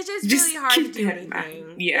it's just really hard to do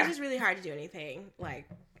anything. Yeah. It's just really hard to do anything, like,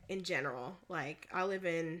 in general. Like, I live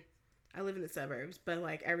in the suburbs, but,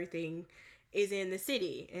 like, everything is in the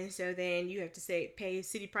city. And so then you have to pay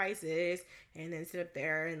city prices and then sit up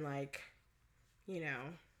there and, like, you know,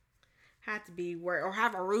 have to be or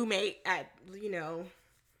have a roommate at, you know,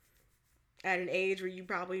 at an age where you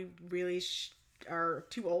probably really are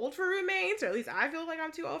too old for roommates, or at least I feel like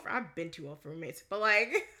I'm too old I've been too old for roommates, but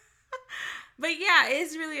like, but yeah,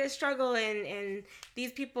 it's really a struggle, and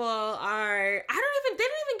these people they didn't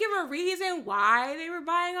even give a reason why they were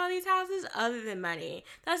buying all these houses other than money.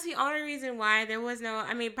 That's the only reason why. There was no,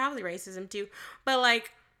 I mean, probably racism too, but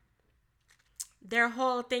like, their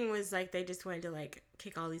whole thing was like they just wanted to like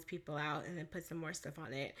kick all these people out and then put some more stuff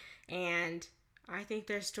on it. And I think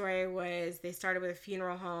their story was they started with a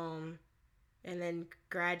funeral home and then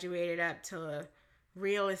graduated up to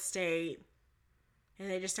real estate, and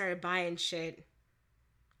they just started buying shit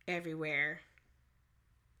everywhere.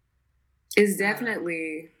 It's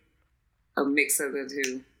definitely a mix of the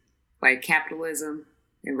two, like capitalism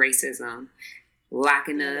and racism,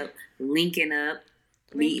 locking up, linking up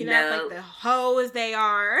like the hoes they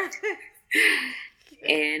are.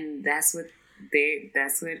 And that's what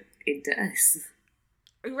it does.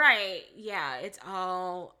 Right. Yeah, it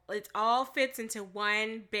all fits into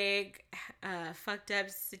one big fucked up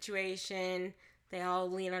situation. They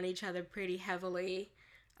all lean on each other pretty heavily.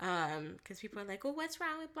 Because people are like, well, what's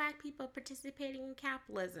wrong with black people participating in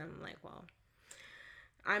capitalism? I'm like, well,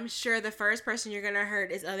 I'm sure the first person you're gonna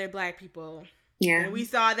hurt is other black people. Yeah. And we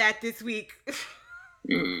saw that this week.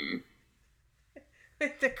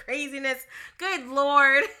 With the craziness. Good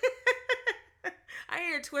Lord. I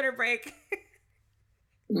need a Twitter break.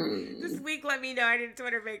 This week let me know I need a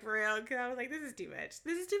Twitter break for real, because I was like, this is too much.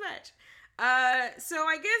 So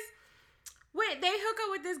I guess they hook up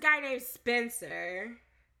with this guy named Spencer,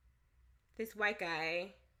 this white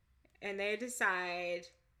guy, and they decide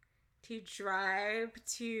to drive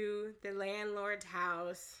to the landlord's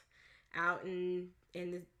house out in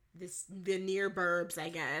the near burbs, I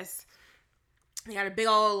guess. They got a big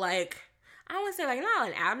old, like, I don't want to say, like, not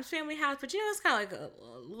an Addams Family house, but, you know, it's kind of like a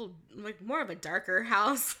little, like, more of a darker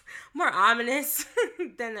house, more ominous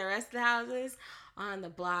than the rest of the houses on the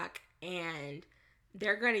block. And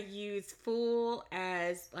they're going to use Fool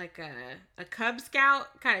as, like, a Cub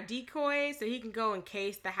Scout kind of decoy so he can go and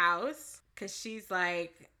case the house. Because she's,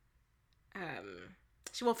 like,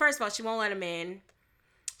 first of all, she won't let him in.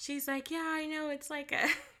 She's like, yeah, I know, it's like a...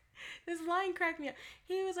 This line cracked me up.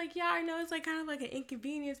 He was like, yeah, I know it's like kind of like an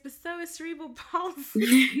inconvenience, but so is cerebral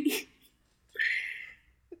palsy.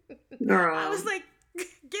 Girl. I was like,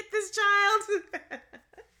 get this child.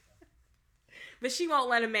 But she won't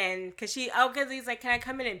let him in because he's like, can I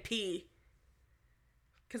come in and pee?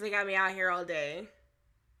 Because they got me out here all day.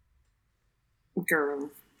 Girl.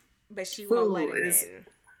 But she won't let him in.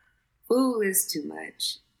 Fool is too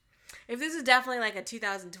much. If this is definitely like a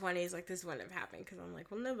 2020s, like this wouldn't have happened, because I'm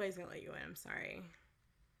like, well, nobody's gonna let you in. I'm sorry.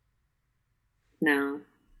 No.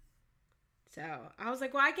 So I was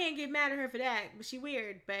like, well, I can't get mad at her for that, but she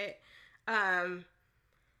weird. But, and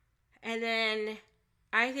then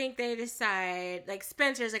I think they decide, like,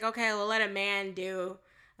 Spencer's like, okay, we'll let a man do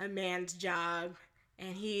a man's job,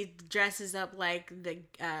 and he dresses up like a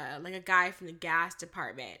guy from the gas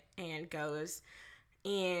department and goes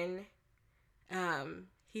in.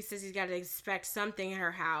 He says he's got to expect something in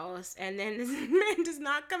her house, and then this man does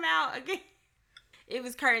not come out again. It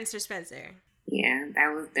was Kurt and Sir Spencer. Yeah,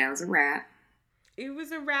 that was a wrap. It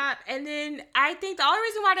was a wrap, and then I think the only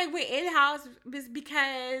reason why they went in the house was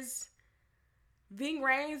because Ving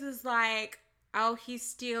Rhames was like, "Oh, he's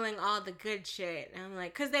stealing all the good shit," and I'm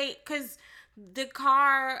like, because the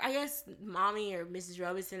car, I guess Mommy or Mrs.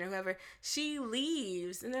 Robinson or whoever, she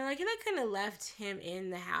leaves, and they're like, they couldn't have left him in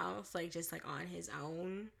the house, like, just, like, on his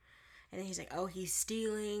own. And then he's like, oh, he's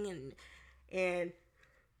stealing, and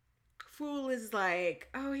Fool is like,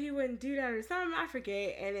 oh, he wouldn't do that or something, I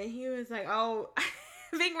forget. And then he was like, oh,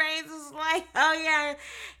 Ving Rhames was like, oh, yeah,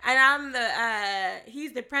 and I'm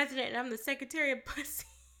he's the president, and I'm the secretary of pussy.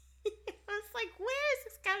 I was like, where is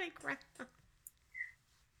this coming from?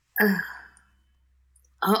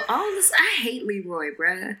 All this, I hate Leroy,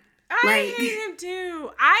 bruh. I hate him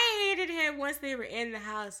too. I hated him once they were in the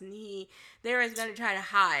house and they were going to try to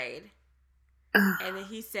hide. And then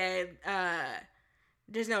he said,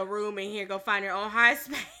 there's no room in here. Go find your own high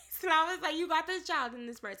space. And I was like, you got this child in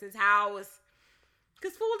this person's house.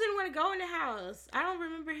 Because Fool didn't want to go in the house. I don't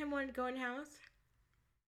remember him wanting to go in the house.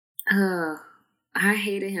 I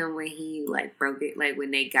hated him when he, like, broke it. Like,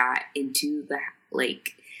 when they got into the,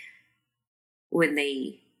 like... When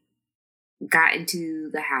they got into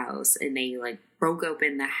the house and they, like, broke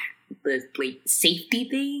open the like, safety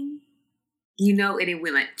thing, you know, and it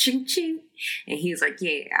went, like, ching, ching. And he was like,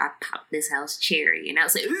 yeah, I popped this house cherry. And I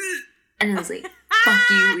was like, ugh! And I was like, fuck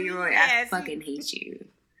you, Leroy. Yes, I fucking hate you.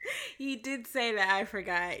 He did say that. I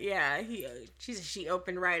forgot. Yeah, she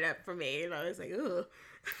opened right up for me. And I was like, ooh.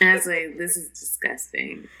 And I was like, this is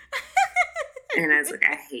disgusting. And I was like,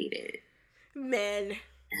 I hate it. Men.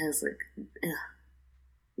 I was like, ugh,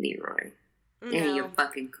 Leroy. No. And you're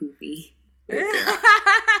fucking Koofy.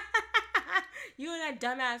 You and that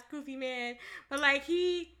dumbass Koofy man. But, like,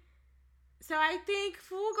 so I think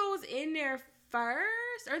Fool goes in there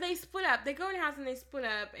first. Or they split up. They go in the house and they split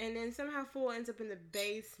up. And then somehow Fool ends up in the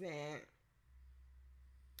basement.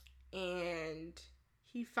 And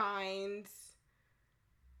he finds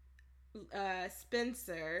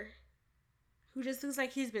Spencer, who just looks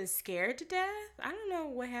like he's been scared to death. I don't know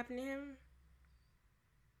what happened to him.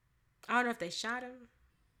 I don't know if they shot him.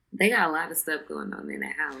 They got a lot of stuff going on in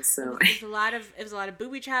that house, so it was a lot of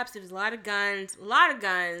booby traps. It was a lot of guns.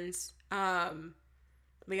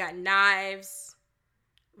 We got knives.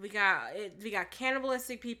 We got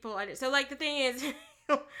cannibalistic people. So, like, the thing is,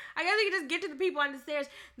 I guess we can just get to the people under the stairs.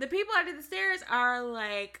 The people under the stairs are,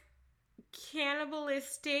 like,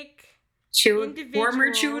 cannibalistic individuals.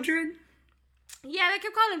 Former children. Yeah, they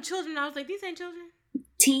kept calling them children. I was like, these ain't children.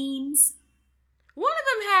 Teens. One of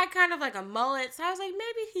them had kind of like a mullet, so I was like,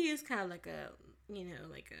 maybe he is kind of like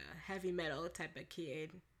like a heavy metal type of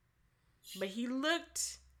kid. But he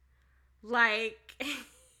looked like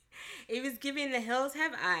it was giving The Hills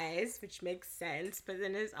Have Eyes, which makes sense, but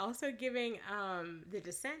then it's also giving The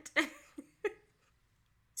Descent.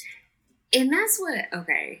 And that's what I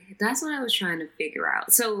was trying to figure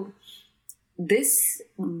out. So this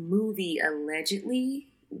movie allegedly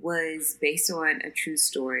was based on a true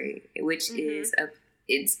story, which is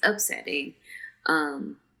it's upsetting,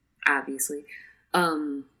 obviously.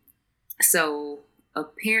 So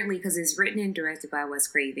apparently, because it's written and directed by Wes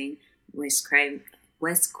Craven, and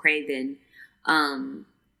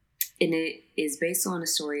it is based on a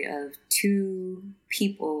story of two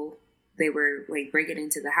people. They were, like, breaking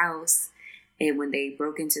into the house, and when they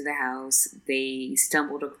broke into the house, they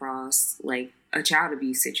stumbled across, like, a child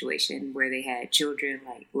abuse situation where they had children,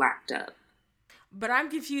 like, locked up. But I'm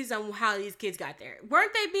confused on how these kids got there.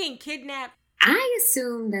 Weren't they being kidnapped? I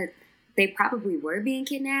assume that they probably were being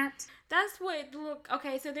kidnapped. That's what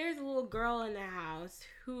okay, so there's a little girl in the house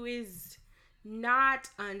who is not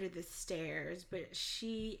under the stairs, but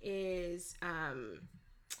she is,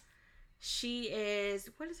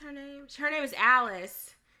 what is her name? Her name is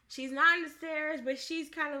Alice. She's not on the stairs, but she's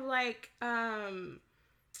kind of like,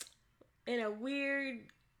 in a weird,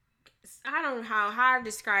 I don't know how to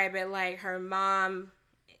describe it, like her mommy,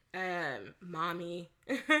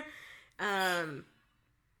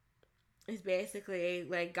 is basically,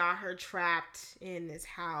 like, got her trapped in this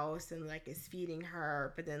house and, like, is feeding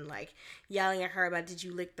her, but then, like, yelling at her about, did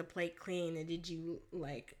you lick the plate clean, and did you,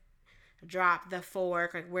 like, drop the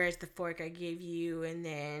fork, like, where's the fork I gave you, and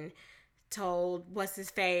then told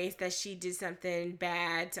what's-his-face that she did something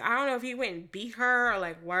bad. So I don't know if he went and beat her or,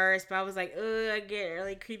 like, worse, but I was like, ugh, I get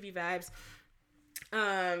really creepy vibes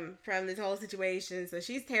from this whole situation. So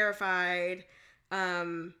she's terrified.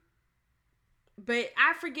 But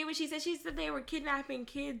I forget what she said. She said they were kidnapping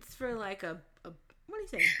kids for like a what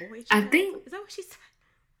do you say, boy child? I think Is that what she said?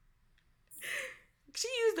 She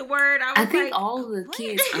used the word. I think like, all the what?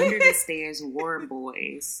 kids under the stairs were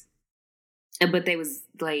boys, but they was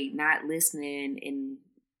like not listening and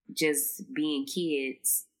just being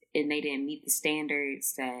kids, and they didn't meet the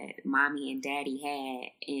standards that mommy and daddy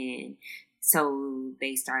had, and so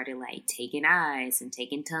they started like taking eyes and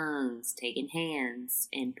taking tongues, taking hands,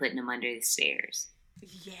 and putting them under the stairs.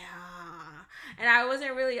 Yeah, and I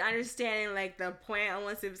wasn't really understanding like the point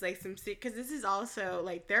unless it was like some because this is also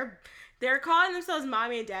like they're calling themselves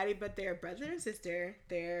mommy and daddy, but they're brother and sister.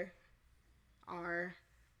 They're are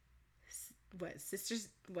what sisters,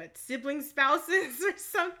 what sibling spouses or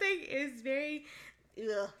something. Is very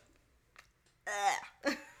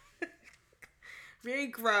very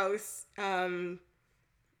gross. And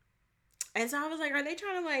so I was like, are they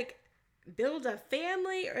trying to like build a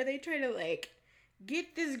family, or are they trying to like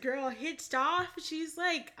get this girl hitched off? She's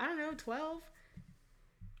like, I don't know, 12,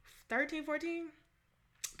 13, 14.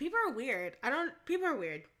 People are weird. People are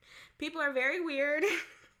weird. People are very weird.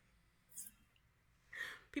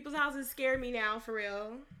 People's houses scare me now, for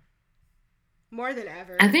real. More than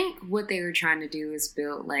ever. I think what they were trying to do is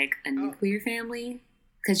build like a nuclear family.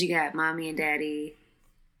 Because you got mommy and daddy,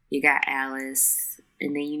 you got Alice,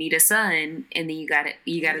 and then you need a son, and then you got a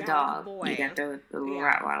dog. You got the little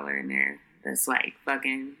Rottweiler in there that's like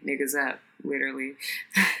fucking niggas up, literally.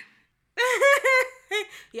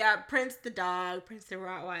 Yeah, Prince the dog, Prince the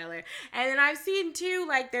Rottweiler. And then I've seen too,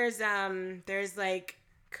 like there's like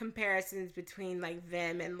comparisons between like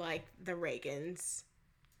them and like the Reagans,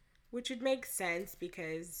 which would make sense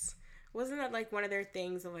because wasn't that like one of their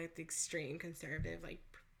things of like the extreme conservative, like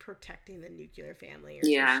protecting the nuclear family or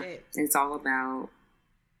some shit? It's all about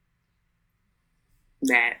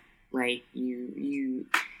that. Like you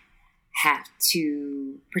have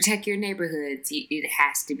to protect your neighborhoods. It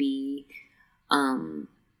has to be. I'm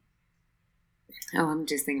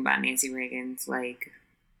just thinking about Nancy Reagan's like.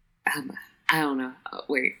 I don't know.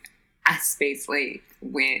 Wait, I space like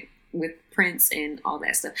went with Prince and all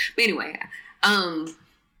that stuff. But anyway,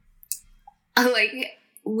 like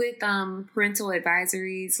with parental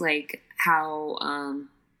advisories, like how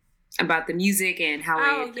about the music and how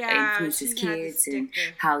it influences kids and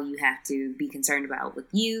how you have to be concerned about with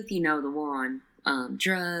youth. You know, the war on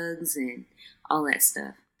drugs and all that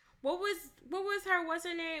stuff. What was her? What's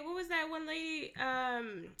her name? What was that one lady?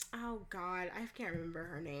 Oh God, I can't remember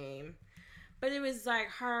her name. But it was like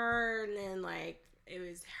her, and then like it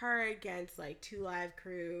was her against like 2 Live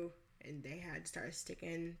Crew, and they had to start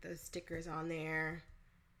sticking the stickers on there.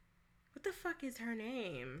 What the fuck is her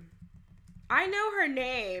name? I know her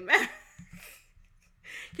name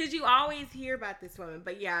because you always hear about this woman.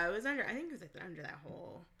 But yeah, it was under. I think it was like under that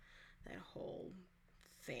whole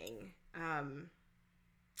thing.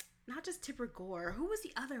 Not just Tipper Gore. Who was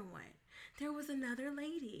the other one? There was another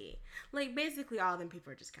lady. Like, basically all of them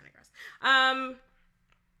people are just kind of gross.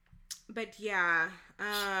 But yeah.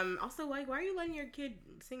 Also, like, why are you letting your kid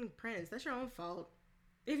sing Prince? That's your own fault.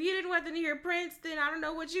 If you didn't want them to hear Prince, then I don't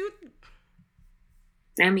know what you...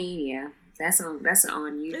 I mean, yeah. That's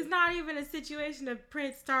on you. It's not even a situation of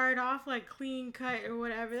Prince started off, like, clean cut or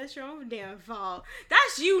whatever. That's your own damn fault.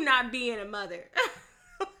 That's you not being a mother.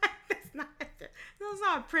 That's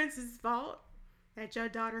not Prince's fault. That your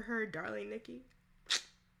daughter heard Darling Nikki.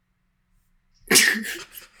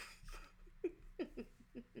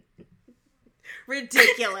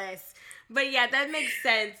 Ridiculous. But yeah, that makes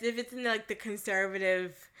sense. If it's in like the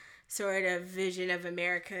conservative sort of vision of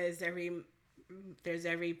America, is there's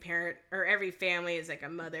every parent or every family is like a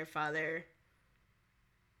mother, father,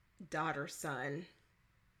 daughter, son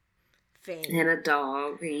thing. And a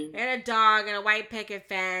dog. And a dog and a white picket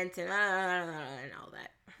fence and all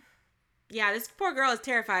that. Yeah, this poor girl is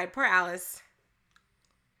terrified. Poor Alice.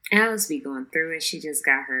 Alice be going through it. She just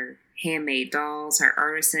got her handmade dolls, her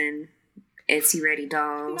artisan, Etsy ready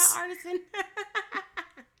dolls. Not artisan.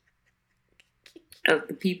 Of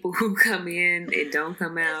the people who come in and don't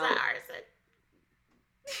come out. Not artisan.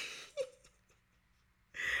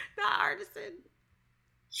 Not artisan.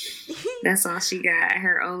 That's all she got.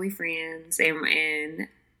 Her only friends and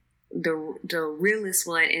the realest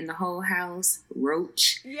one in the whole house,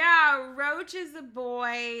 Roach. Yeah, Roach is a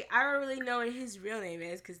boy. I don't really know what his real name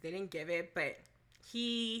is because they didn't give it, but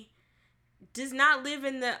he does not live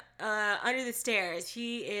in the under the stairs.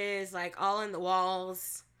 He is like all in the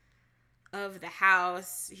walls of the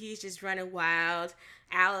house. He's just running wild.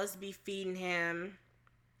 Alice be feeding him.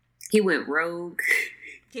 He went rogue.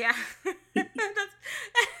 Yeah.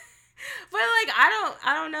 like, I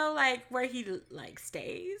don't know, like, where he, like,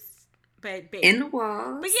 stays. But in the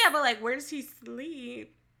walls. But yeah, but, like, where does he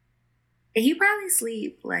sleep? He probably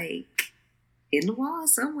sleep, like, in the wall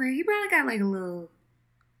somewhere. He probably got, like, a little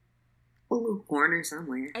corner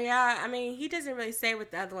somewhere. Yeah, I mean, he doesn't really say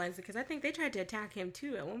with the other ones, because I think they tried to attack him,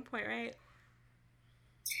 too, at one point, right?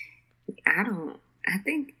 I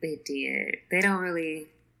think they did. They don't really...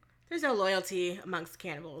 There's no loyalty amongst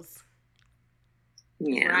cannibals.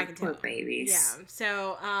 Yeah, I can tell. Babies. Yeah,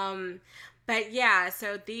 so, but yeah,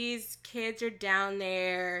 so these kids are down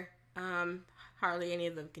there, hardly any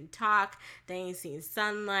of them can talk, they ain't seen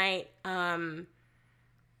sunlight, and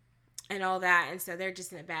all that, and so they're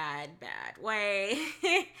just in a bad way,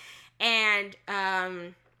 and,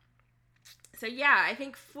 so yeah, I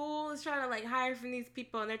think Fool is trying to, like, hide from these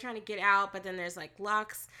people, and they're trying to get out, but then there's, like,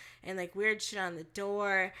 locks and, like, weird shit on the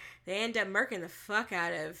door. They end up murking the fuck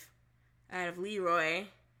out of Leroy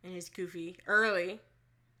and his goofy early.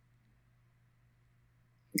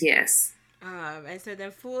 Yes. And so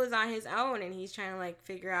then Fool is on his own, and he's trying to, like,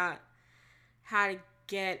 figure out how to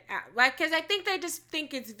get out. Like, because I think they just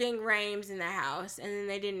think it's Ving Rhames in the house, and then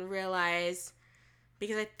they didn't realize...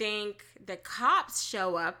 Because I think the cops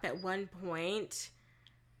show up at one point,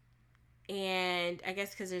 and I guess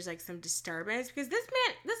because there's, like, some disturbance. Because this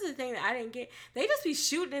is the thing that I didn't get. They just be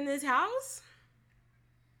shooting in this house.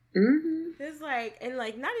 Mm-hmm. There's, like, and,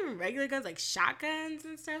 like, not even regular guns, like, shotguns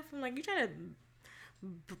and stuff. I'm like, you trying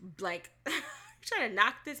to, like, trying to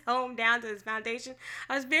knock this home down to its foundation.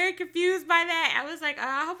 I was very confused by that. I was like,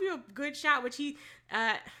 I hope you're a good shot, which he,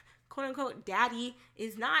 quote unquote, daddy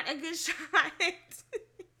is not a good shot.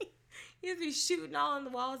 He just be shooting all on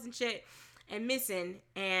the walls and shit and missing.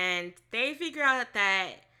 And they figure out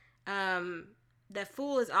that the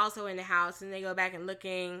Fool is also in the house, and they go back and look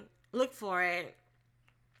for it.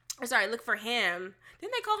 Look for him.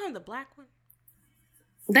 Didn't they call him the Black One?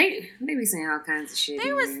 They be saying all kinds of shit. I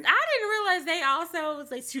didn't realize they also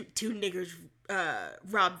was like two niggers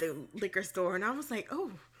robbed the liquor store, and I was like,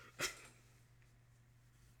 oh.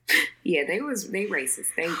 Yeah, they racist.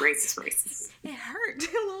 They racist. It hurt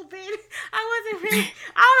a little bit. I don't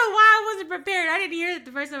know why I wasn't prepared. I didn't hear it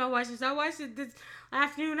the first time I watched it. So I watched it this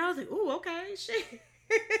afternoon. I was like, ooh, okay, shit.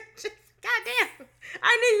 Just, goddamn.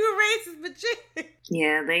 I knew you were racist, but shit.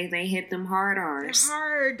 Yeah, they hit them hard R's.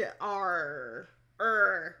 Hard R.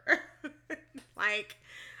 Like,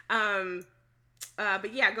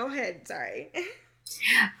 but yeah, go ahead. Sorry.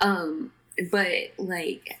 But,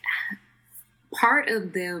 like... Part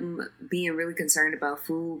of them being really concerned about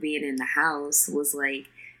Fool being in the house was like,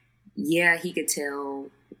 yeah, he could tell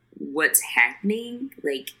what's happening,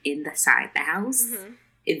 like, inside the house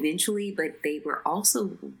eventually, but they were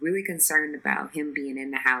also really concerned about him being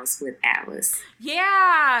in the house with Alice.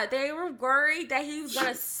 Yeah, they were worried that he was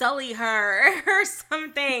gonna sully her or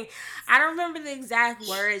something. I don't remember the exact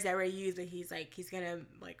words that were used, but he's gonna,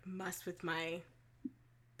 like, mess with my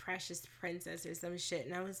precious princess or some shit,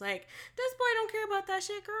 and I was like, this boy don't care about that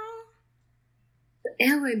shit, girl.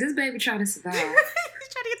 Anyway, this baby trying to survive. He's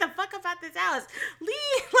trying to get the fuck up out this house.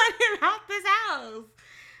 Let him out this house.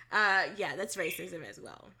 Yeah, that's racism as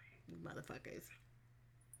well, motherfuckers.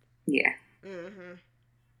 Yeah. Mm-hmm.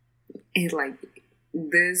 And like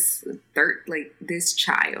this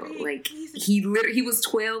child, he was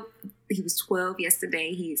 12. He was 12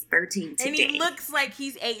 yesterday. He's 13 today. And he looks like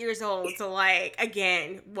he's 8 years old. So, like,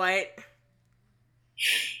 again, what?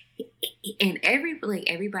 And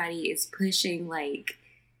everybody is pushing, like,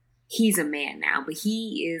 he's a man now. But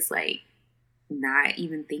he is, like, not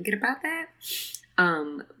even thinking about that.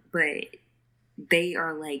 But they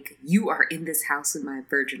are like, you are in this house with my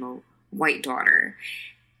virginal white daughter.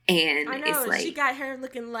 And I know, it's like... she got her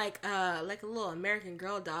looking like a little American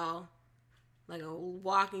Girl doll. Like a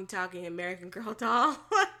walking, talking American Girl doll.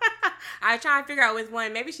 I was trying to figure out which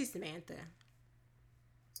one. Maybe she's Samantha.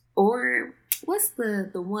 Or what's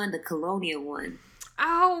the colonial one?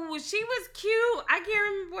 Oh, she was cute. I can't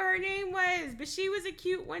remember what her name was, but she was a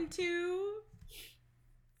cute one too.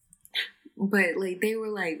 But like they were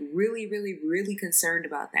like really, really, really concerned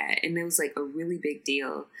about that, and it was like a really big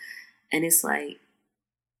deal. And it's like,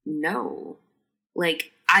 no,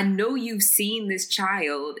 like. I know you've seen this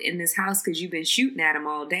child in this house because you've been shooting at him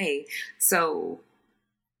all day. So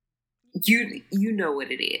you know what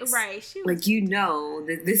it is. Right. Like, you know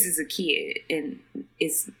that this is a kid and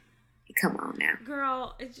it's, come on now.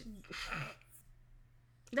 Girl,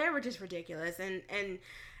 they were just ridiculous. And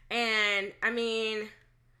I mean,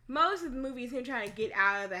 most of the movies him trying to get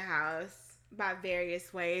out of the house by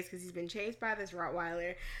various ways because he's been chased by this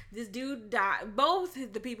Rottweiler. This dude died. Both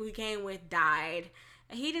the people he came with died.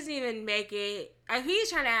 he doesn't even make it. He's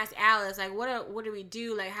trying to ask Alice, like, what do we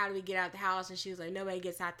do? Like, how do we get out the house? And she was like, nobody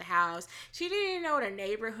gets out the house. She didn't even know what a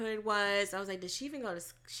neighborhood was. I was like, does she even go to?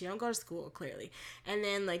 She don't go to school, clearly. And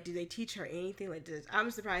then, like, do they teach her anything? Like,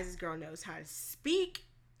 I'm surprised this girl knows how to speak,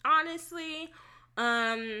 honestly.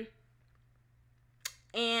 And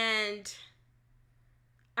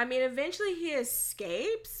I mean, eventually he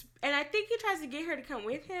escapes, and I think he tries to get her to come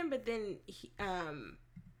with him, but then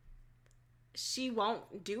she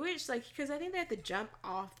won't do it. She's like, because I think they have to jump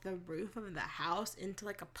off the roof of the house into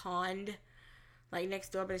like a pond, like next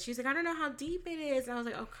door. But she's like, I don't know how deep it is. And I was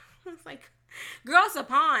like, oh, it's like, girl, it's a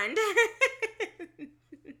pond.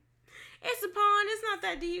 It's a pond. It's not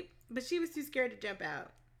that deep. But she was too scared to jump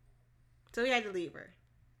out, so we had to leave her.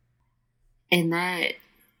 And that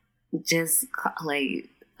just like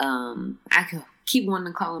I could keep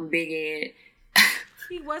wanting to call him Big Ed.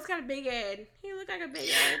 He was kind of Big Ed. He looked like a Big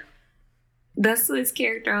Ed. That's his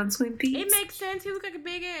character on Twin Peaks. It makes sense. He looked like a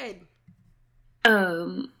Big Ed.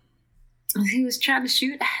 He was trying to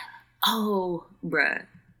shoot. Oh, bruh.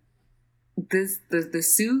 The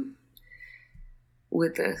suit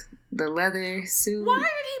with the leather suit. Why did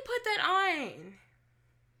he put that on?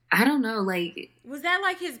 I don't know. Like, was that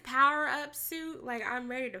like his power up suit? Like, I'm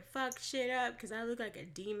ready to fuck shit up because I look like a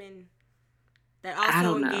demon that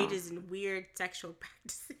also engages in weird sexual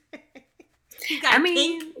practices.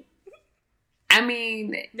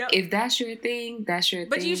 No. If that's your thing, that's your thing.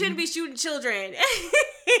 But you shouldn't be shooting children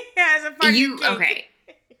as a part of your kink. Okay.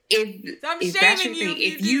 If that's your thing,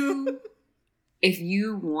 if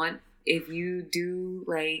you do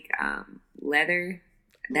like leather,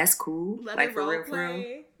 that's cool. Leather like for role real, play. for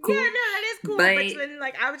real. Cool. Yeah, no, that is cool. But then,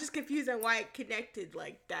 like, I was just confused on why it connected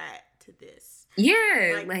like that to this.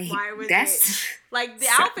 Yeah, like why was it like the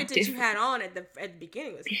outfit that you had on at the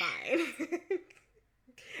beginning was fine.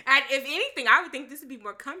 And if anything, I would think this would be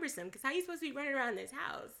more cumbersome because how are you supposed to be running around this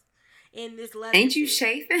house in this leather? Ain't you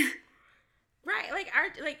chafing? Right,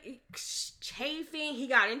 chafing. He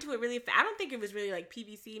got into it really fast. I don't think it was really like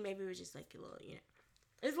PVC. Maybe it was just like a little,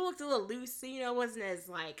 it looked a little loose. It wasn't as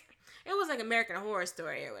like, it was like American Horror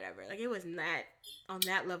Story or whatever. Like, it wasn't that on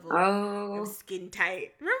that level of skin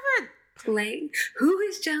tight. Remember? Like, who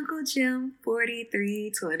is Jungle Jim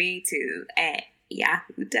 4322 at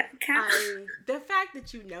yahoo.com? The fact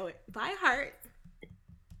that you know it by heart.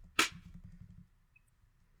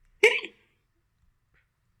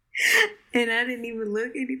 And I didn't even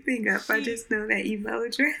look anything up. I just know that email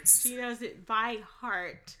address. She knows it by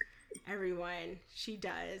heart, everyone. She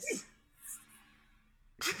does.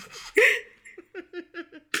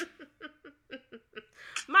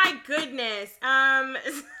 My goodness. We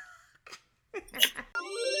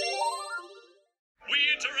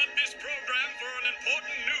interrupt this program for an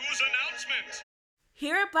important news announcement.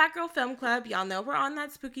 Here at Black Girl Film Club, y'all know we're on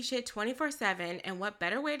that spooky shit 24/7, and what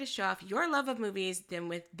better way to show off your love of movies than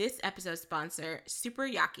with this episode's sponsor, Super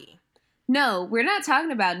Yaki. No, we're not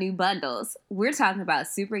talking about new bundles. We're talking about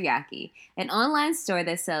Super Yaki, an online store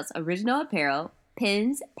that sells original apparel,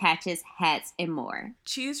 pins, patches, hats, and more.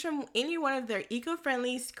 Choose from any one of their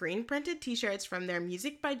eco-friendly screen-printed t-shirts, from their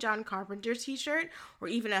Music by John Carpenter t-shirt, or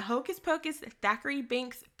even a Hocus Pocus Thackeray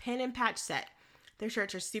Binks pin and patch set. Their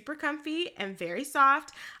shirts are super comfy and very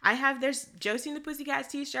soft. I have their Josie and the Pussycats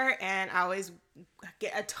t-shirt, and I always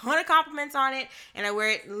get a ton of compliments on it, and I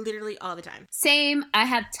wear it literally all the time. Same. I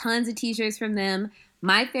have tons of t-shirts from them.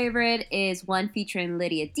 My favorite is one featuring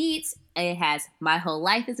Lydia Dietz. It has My Whole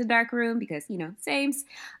Life is a Dark Room because, sames.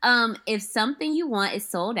 If something you want is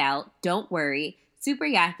sold out, don't worry. Super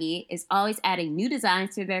Yaki is always adding new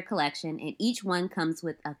designs to their collection, and each one comes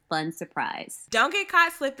with a fun surprise. Don't get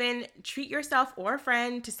caught slipping. Treat yourself or a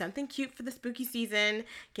friend to something cute for the spooky season.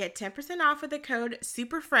 Get 10% off with the code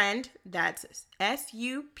SUPERFRIEND. That's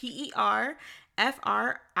SUPERFRIEND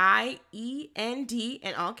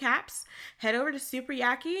in all caps. Head over to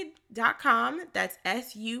superyaki.com. That's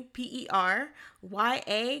SUPERYAKI.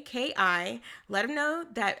 Let them know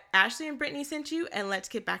that Ashley and Brittany sent you, and let's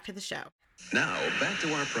get back to the show. Now, back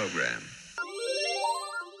to our program.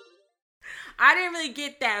 I didn't really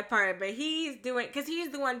get that part, but he's the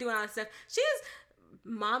one doing all the stuff.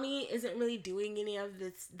 Mommy isn't really doing any of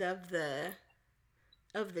this,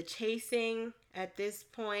 of the chasing at this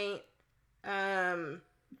point. But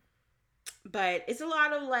it's a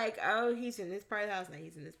lot of like, oh, he's in this part of the house, now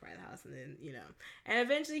he's in this part of the house, and then, and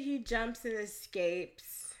eventually he jumps and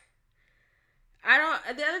escapes.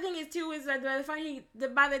 The other thing is too is that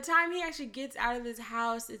by the time he actually gets out of this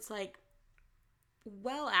house, it's like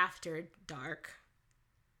well after dark.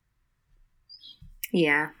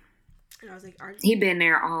 Yeah. And I was like, he been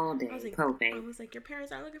there all day. I was like, Pope. I was like, your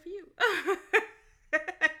parents aren't looking for you.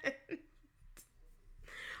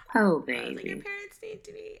 Oh, I was like, your baby. parents need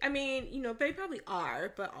to be. I mean, they probably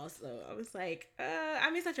are, but also I was like, I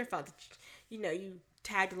mean, it's not your fault that you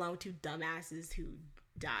tagged along with two dumbasses who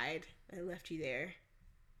died and left you there.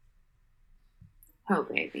 Oh,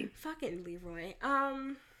 baby. Fucking Leroy.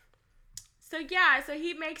 So yeah, so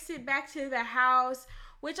he makes it back to the house,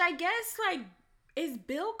 which I guess like is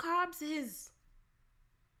Bill Cobb's his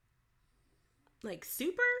like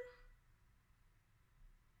super?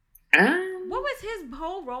 What was his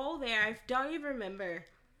whole role there? I don't even remember.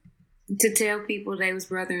 To tell people they was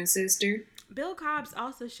brother and sister. Bill Cobb's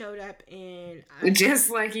also showed up in Just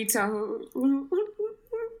like he told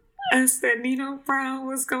us that Nino Brown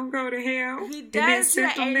was gonna go to hell. He and then does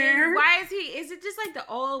sent that. him And there. then why is he? Is it just like the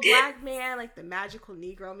old black man, like the magical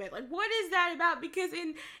Negro man? Like, what is that about? Because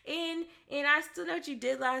in I Still Know What You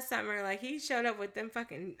Did Last Summer, like he showed up with them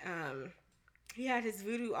fucking he had his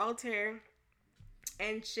voodoo altar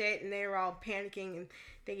and shit, and they were all panicking and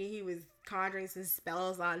thinking he was conjuring some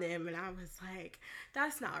spells on them, and I was like,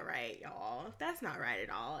 that's not right, y'all. That's not right at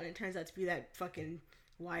all. And it turns out to be that fucking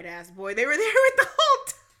white ass boy they were there with the whole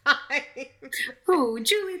time. Oh,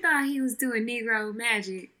 Julie thought he was doing Negro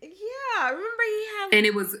magic. Yeah, remember he had And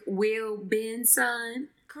it was Will Ben's son.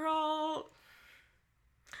 girl.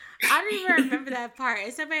 I don't even remember that part.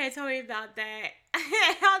 And somebody had told me about that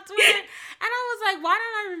on Twitter, and I was like, why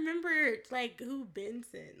don't I remember like who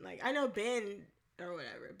Benson? Like I know Ben or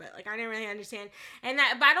whatever, but like I didn't really understand. And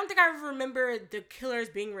but I don't think I remember the killers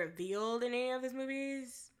being revealed in any of his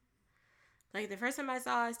movies. Like the first time I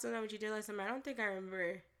saw I Still Know What You Did Last Summer, I don't think I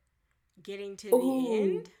remember getting to the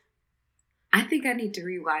end. I think I need to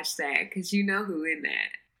rewatch that because you know who in that.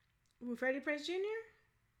 With Freddie Prinze Jr.?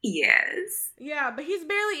 Yes. Yeah, but he's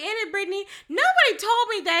barely in it, Brittany. Nobody told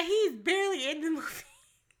me that he's barely in the movie.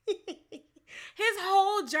 His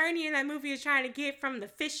whole journey in that movie is trying to get from the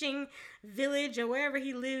fishing village or wherever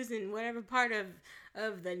he lives in whatever part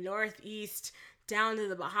of the Northeast down to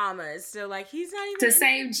the Bahamas. So, like, he's not even... To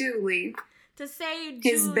save Julie. To save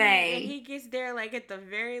his Julie, bae. and he gets there, like, at the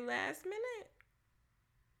very last minute.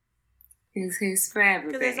 His forever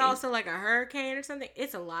Because bae. there's also, like, a hurricane or something.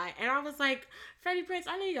 It's a lot. And I was like, Freddie Prinze,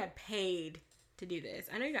 I know you got paid to do this.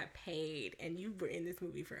 I know you got paid, and you were in this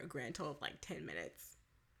movie for a grand total of, like, 10 minutes.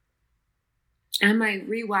 I might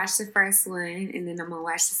rewatch the first one, and then I'm going to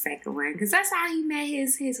watch the second one. Because that's how he met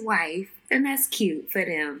his wife. And that's cute for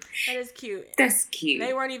them. That is cute. That's cute.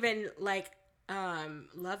 They weren't even, like,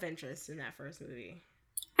 love interests in that first movie.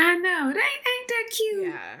 I know. They ain't that cute.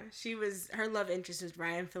 Yeah. Her love interest was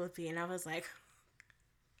Ryan Phillippe, and I was like,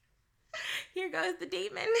 here goes the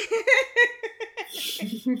demon.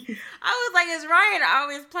 I was like, is Ryan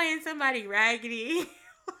always playing somebody raggedy?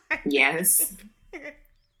 Yes.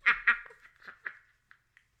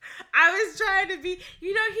 I was trying to be,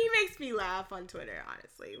 he makes me laugh on Twitter,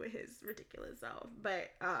 honestly, with his ridiculous self.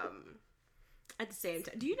 But at the same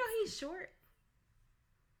time, do you know he's short?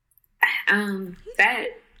 That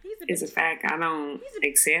is a fact I don't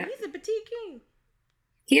accept. He's a petite king.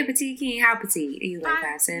 He a petite king. How petite? He's like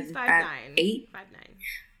 5'7", He's 5'8". 5'9".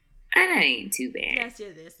 That ain't too bad. Yes,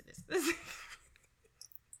 it is.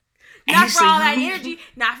 Not for all that energy.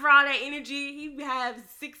 Not for all that energy. He has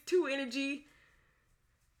 6'2" energy.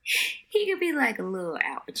 He could be like a little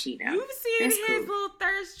Al Pacino. You've seen That's his cool. little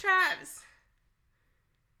thirst traps.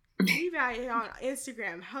 He's out here on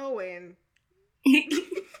Instagram hoeing. I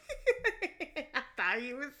thought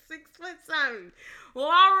he was 6 foot something. Well,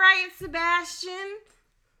 all right, Sebastian.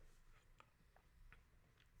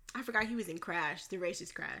 I forgot he was in Crash, the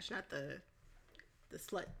racist Crash, not the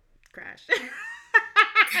slut Crash.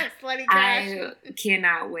 Slutty Crash. I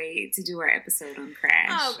cannot wait to do our episode on Crash.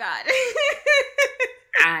 Oh God.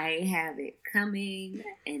 I have it coming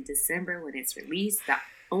in December when it's released. The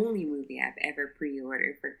only movie I've ever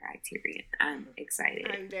pre-ordered for Criterion. I'm excited.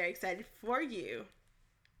 I'm very excited for you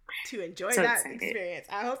to enjoy So that excited. experience.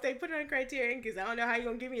 I hope they put it on Criterion because I don't know how you're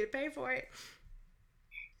going to get me to pay for it.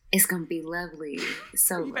 It's gonna be lovely.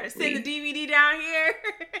 So You better lovely. send the DVD down here.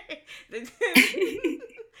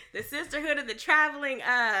 the Sisterhood of the Traveling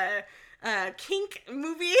Kink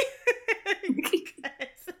movie. Because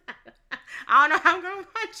I don't know how I'm going to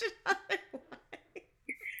watch it otherwise.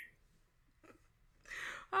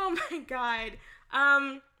 Oh my God.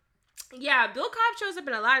 Yeah, Bill Cobb shows up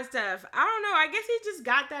in a lot of stuff. I don't know. I guess he just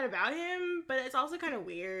got that about him, but it's also kind of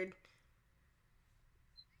weird.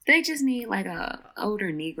 They just need like a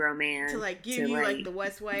older Negro man To like give you like the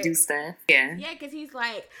West White. do stuff. Yeah. Yeah, because he's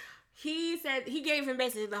like, he said, he gave him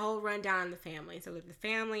basically the whole rundown on the family. So the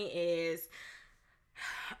family is,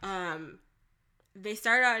 they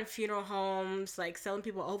started out in funeral homes, like selling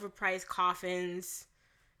people overpriced coffins,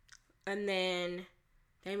 and then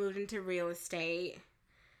they moved into real estate.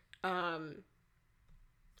 And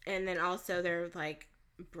then also they're like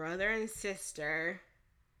brother and sister.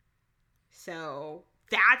 So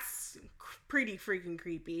that's pretty freaking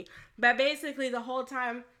creepy. But basically the whole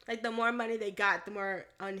time, like the more money they got, the more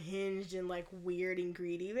unhinged and like weird and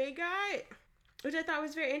greedy they got, which I thought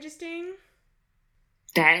was very interesting.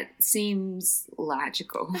 That seems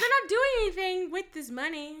logical. But they're not doing anything with this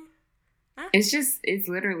money. It's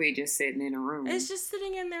literally just sitting in a room. It's just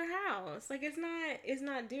sitting in their house. Like it's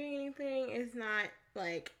not doing anything. It's not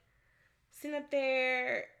like sitting up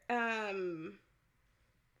there.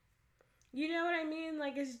 You know what I mean?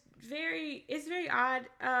 Like it's very odd.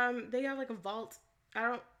 They have like a vault.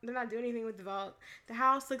 They're not doing anything with the vault. The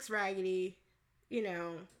house looks raggedy, you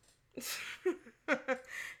know.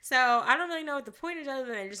 So I don't really know what the point is other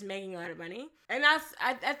than just making a lot of money. And that's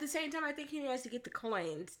at the same time I think he has to get the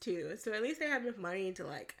coins too. So at least they have enough money to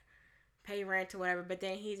like pay rent or whatever. But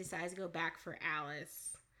then he decides to go back for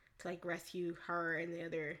Alice to like rescue her and the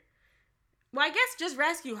other. Well, I guess just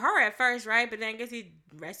rescue her at first, right? But then I guess he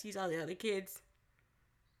rescues all the other kids.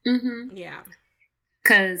 Mm-hmm. Yeah.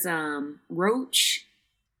 Cause Roach,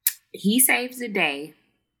 he saves the day.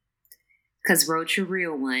 Cause Roach a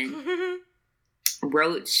real one.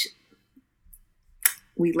 Roach,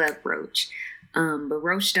 we love Roach. But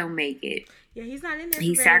Roach don't make it. Yeah, he's not in there.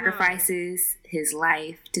 He sacrifices his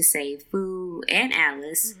life to save Fu and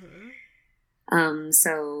Alice.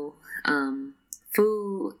 So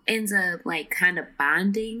Fu ends up like kind of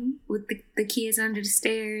bonding with the kids under the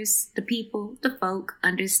stairs, the people, the folk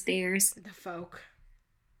under the stairs. The folk.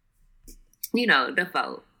 You know, the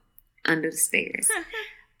folk under the stairs.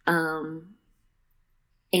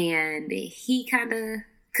 And he kind of,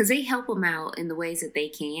 because they help him out in the ways that they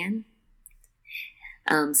can,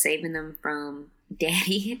 saving them from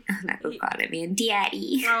Daddy. I'm not going to call him man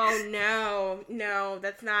Daddy. Oh, no,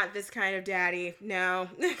 that's not this kind of daddy. No.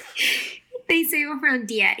 They save him from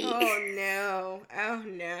Daddy. Oh,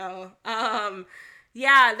 no.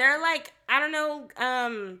 Yeah, they're like, I don't know,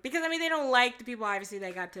 because, I mean, they don't like the people, obviously,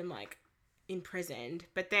 that got them, like, imprisoned.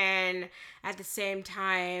 But then, at the same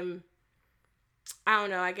time, I don't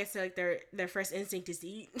know, I guess, like, their first instinct is to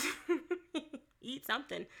eat. Eat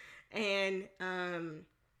something. And, I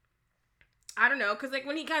don't know, because, like,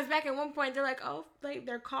 when he comes back at one point, they're like, oh, like,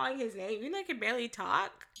 they're calling his name. Even though they can barely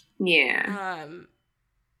talk. Yeah.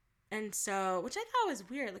 And so, which I thought was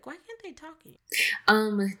weird. Like, why can't they talk?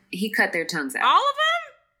 He cut their tongues out. All of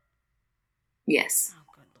them? Yes. Oh,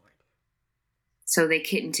 good Lord. So they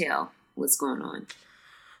couldn't tell what's going on.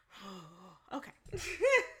 Oh, okay.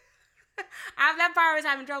 That part I was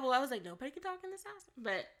having trouble. I was like, nobody can talk in this house.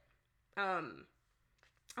 But, I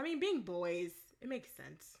mean, being boys, it makes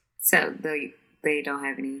sense. So they don't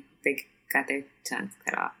have any. They got their tongues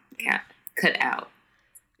cut out.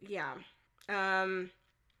 Yeah.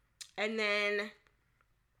 And then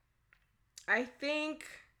I think,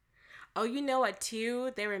 oh, you know what,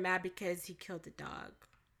 too? They were mad because he killed the dog.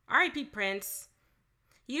 R.I.P. Prince.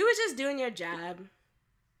 You was just doing your job.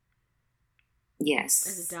 Yes.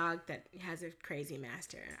 As a dog that has a crazy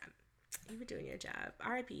master. You were doing your job.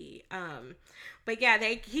 R.I.P. But yeah,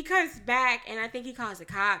 he comes back, and I think he calls the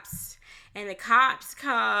cops. And the cops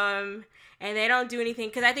come, and they don't do anything.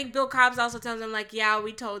 Because I think Bill Cobbs also tells them, like, yeah,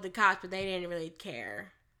 we told the cops, but they didn't really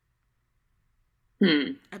care.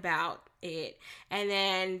 About it. And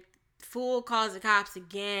then Fool calls the cops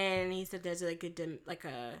again. He said there's like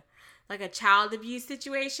a child abuse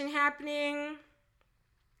situation happening,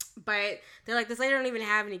 but they're like, this lady don't even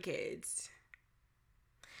have any kids.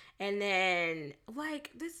 And then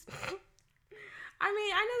like this I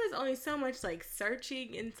mean, I know there's only so much like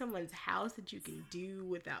searching in someone's house that you can do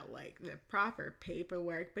without like the proper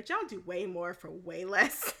paperwork, but y'all do way more for way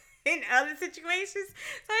less in other situations.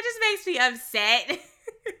 So it just makes me upset. And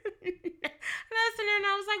I was sitting there and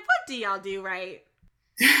I was like, what do y'all do right?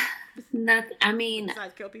 Nothing. I mean,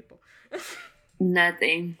 besides kill people.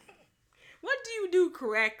 Nothing. What do you do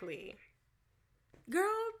correctly?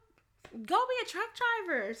 Girl, go be a truck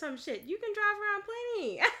driver or some shit. You can drive around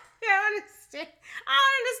plenty. I understand.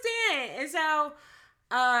 And so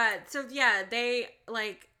yeah, they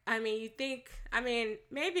like, I mean,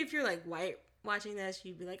 maybe if you're like white watching this,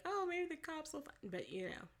 you'd be like, oh, maybe the cops will find, but you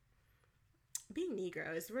know, being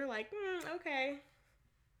Negroes, we're like, okay,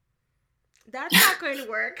 that's not going to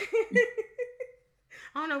work.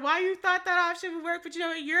 I don't know why you thought that option would work, but you know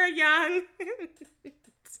what? You're young.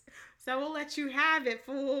 So we'll let you have it,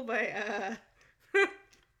 fool, but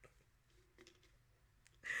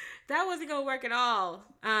that wasn't going to work at all.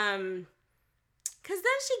 Cause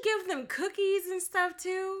then she gives them cookies and stuff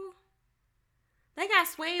too. They got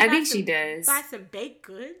swayed. I think she does. Buy some baked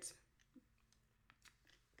goods.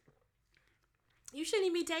 You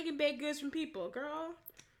shouldn't be taking baked goods from people, girl.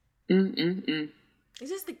 It's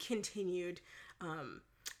just the continued, I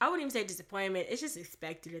wouldn't even say disappointment. It's just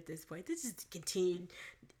expected at this point. This is the continued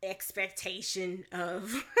expectation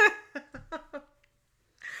of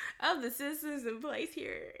of the systems in place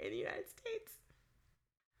here in the United States.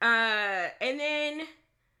 And then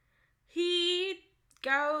he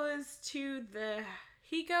goes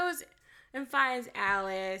and finds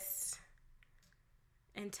Alice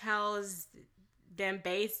and tells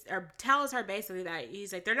her basically that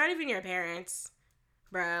he's like, they're not even your parents,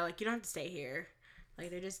 bro. Like, you don't have to stay here. Like,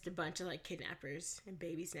 they're just a bunch of like kidnappers and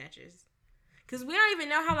baby snatchers. Cause we don't even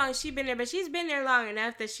know how long she's been there, but she's been there long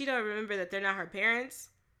enough that she don't remember that they're not her parents.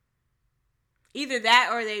 Either that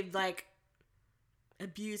or they've like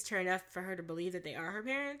abused her enough for her to believe that they are her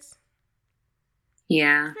parents.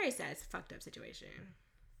 Yeah. It's very sad. It's a fucked up situation.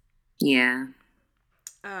 Yeah.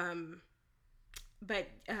 But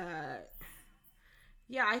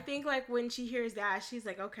yeah, I think like when she hears that, she's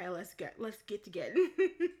like, okay, let's get together.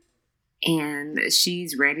 And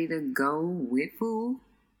she's ready to go with Fool.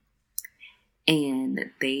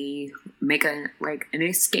 And they make an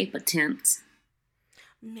escape attempt.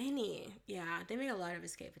 They make a lot of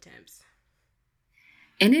escape attempts.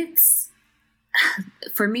 And it's,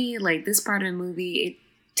 for me, like, this part of the movie, it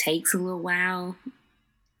takes a little while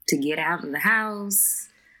to get out of the house.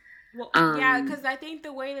 Well, yeah, because I think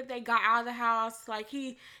the way that they got out of the house, like,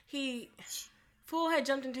 Fool had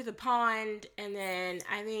jumped into the pond, and then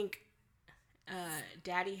I think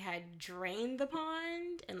Daddy had drained the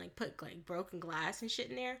pond and, like, put, like, broken glass and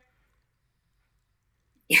shit in there.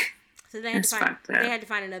 So they had to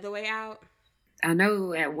find another way out. I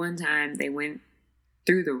know at one time they went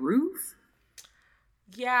through the roof.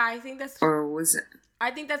 Yeah, I think that's... Or was it...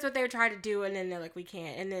 I think that's what they were trying to do, and then they're like, we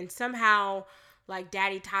can't. And then somehow, like,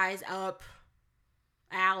 Daddy ties up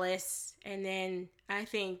Alice, and then I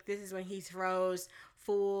think this is when he throws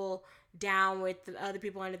Fool down with the other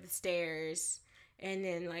people under the stairs. And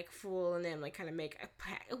then, like, Fool and them, like, kind of make a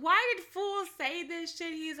pact. Why did Fool say this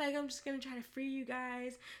shit? He's like, I'm just going to try to free you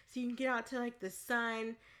guys so you can get out to, like, the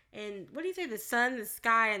sun. And what do you say? The sun, the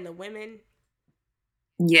sky, and the women?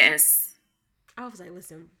 Yes. I was like,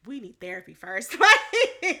 listen, we need therapy first.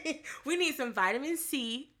 We need some vitamin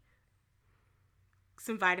C,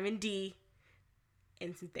 some vitamin D,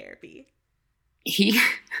 and some therapy.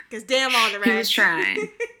 Because damn all the rest. He was trying.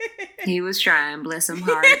 He was trying. Bless him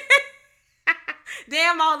heart.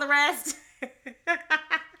 Damn all the rest.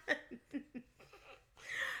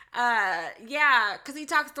 Yeah, because he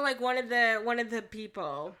talks to like one of the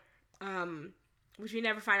people, which we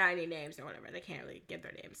never find out any names or whatever. They can't really give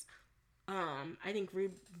their names. I think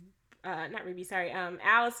not Ruby. Sorry,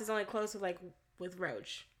 Alice is only close with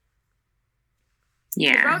Roach.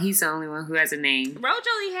 Yeah, he's the only one who has a name. Roach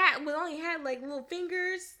only had like little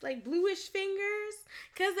fingers, like bluish fingers.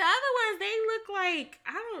 Cause the other ones, they look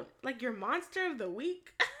like your monster of the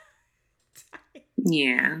week.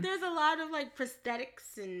 Yeah. There's a lot of like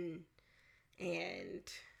prosthetics and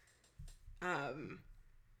I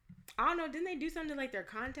don't know, didn't they do something to like their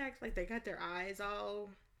contacts? Like they got their eyes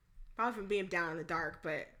all, probably from being down in the dark,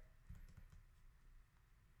 but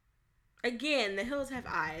again, The Hills Have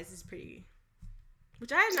Eyes is pretty,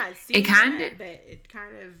 which I have not seen. It kind of, but it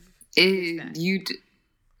kind of.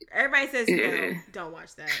 Everybody says no, don't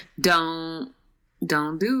watch that. Don't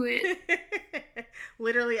do it.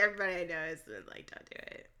 Literally everybody I know is like, don't do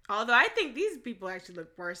it. Although I think these people actually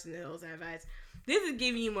look worse than The Hills Have Eyes. This is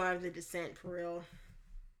giving you more of the Descent for real.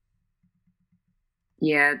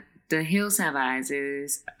 Yeah, The Hills Have Eyes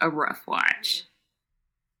is a rough watch.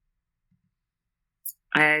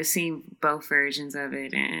 I've seen both versions of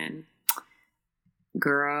it, and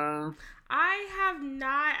girl, I have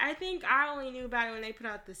not. I think I only knew about it when they put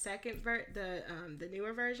out the second the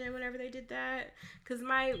newer version. Whenever they did that, because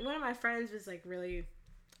one of my friends was like really.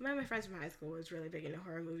 One of my friends from high school was really big into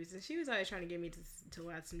horror movies, and she was always trying to get me to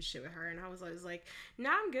watch some shit with her, and I was always like, "No,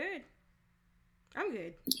 I'm good. I'm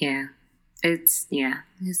good." Yeah. It's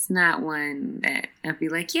not one that I'd be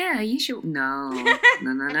like, yeah, you should. No.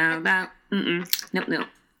 Nope.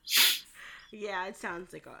 Yeah, it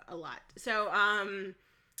sounds like a lot. So,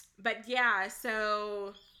 but yeah,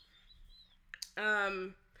 so,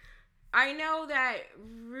 I know that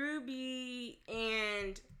Ruby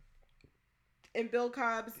and Bill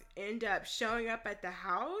Cobbs end up showing up at the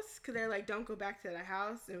house because they're like, don't go back to the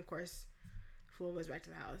house. And of course, Fool goes back to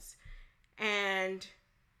the house. And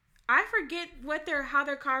I forget how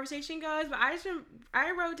their conversation goes, but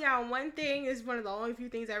I wrote down one thing. Is one of the only few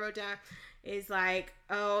things I wrote down. Is like,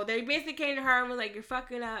 oh, they basically came to her and was like, "You're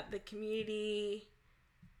fucking up the community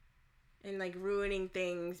and like ruining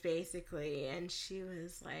things, basically." And she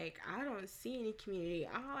was like, "I don't see any community.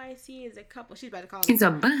 All I see is a couple." She's about to call them It's a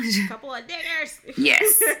bunch. a couple of diggers.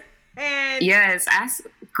 Yes. And Yes, I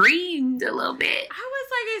screamed a little bit. I was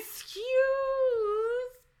like, "Excuse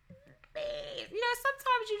me."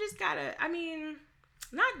 Sometimes you just gotta, I mean,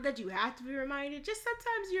 not that you have to be reminded, just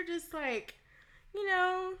sometimes you're just like,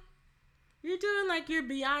 you're doing like your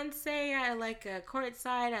Beyonce at like a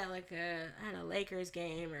courtside at a Lakers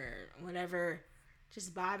game or whatever,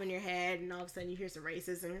 just bobbing your head, and all of a sudden you hear some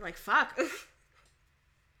racism, and you're like, fuck.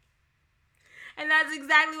 And that's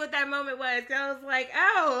exactly what that moment was. I was like,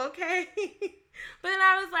 oh, okay. But then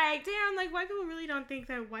I was like, damn, like, white people really don't think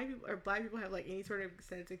that white people or black people have like any sort of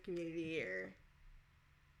sense of community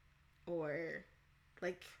or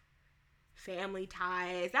like family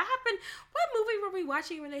ties. That happened. What movie were we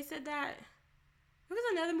watching when they said that? It was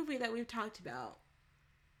another movie that we've talked about.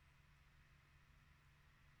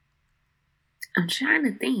 I'm trying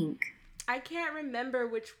to think. I can't remember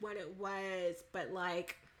which one it was, but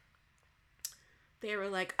like they were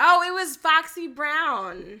like, oh, it was Foxy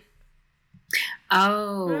Brown.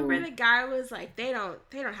 Oh, Remember the guy was like, they don't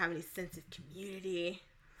have any sense of community.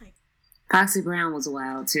 Like, Foxy Brown was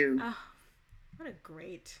wild too. oh, what a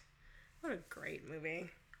great movie.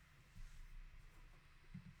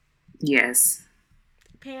 Yes.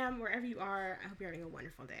 Pam, wherever you are, I hope you're having a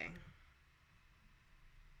wonderful day.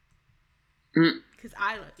 Because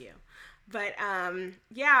I love you. But,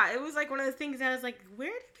 yeah, it was like one of those things that I was like, where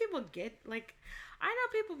do people get, like, I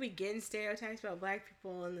know people be getting stereotypes about black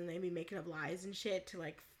people and then they be making up lies and shit to,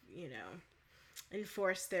 like,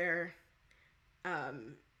 enforce their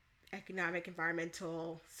economic,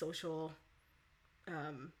 environmental, social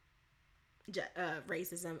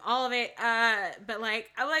racism, all of it. But,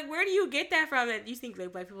 like, I'm like, where do you get that from that you think,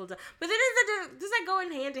 like, black people do? But then does that go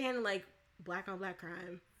in hand to hand, like, black on black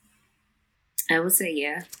crime? I would say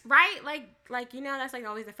yeah. Right? Like that's, like,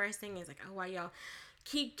 always the first thing is, like, oh, why y'all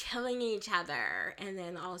keep killing each other? And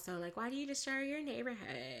then also, like, why do you destroy your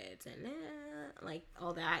neighborhoods? And, like,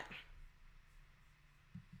 all that.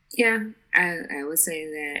 Yeah, I would say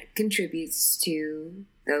that contributes to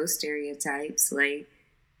those stereotypes, like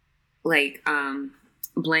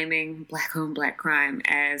blaming black on black crime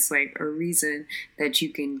as like a reason that you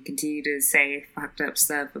can continue to say fucked up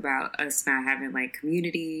stuff about us not having like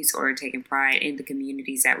communities or taking pride in the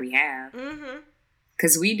communities that we have.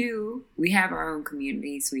 Because we have our own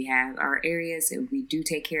communities, we have our areas, and we do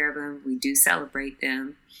take care of them, we do celebrate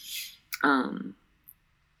them, and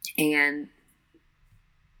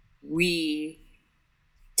we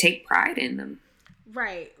take pride in them.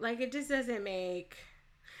 Right. Like, it just doesn't make...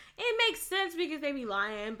 It makes sense because they be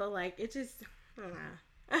lying, but, like, it just... I don't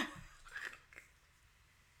know.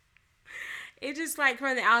 It just, like,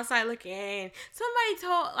 from the outside looking in. Somebody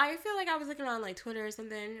told... Like, I feel like I was looking on, like, Twitter or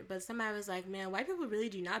something, but somebody was like, man, white people really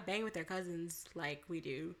do not bang with their cousins like we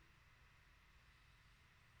do.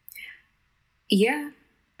 Yeah.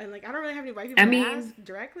 And, like, I don't really have any white people to ask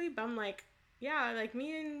directly, but I'm like... Yeah, like,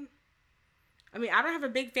 I don't have a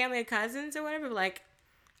big family of cousins or whatever, but, like,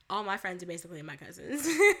 all my friends are basically my cousins.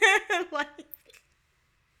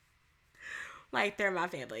 like, they're my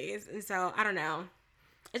families. And so, I don't know.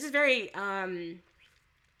 It's just very, I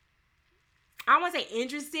don't want to say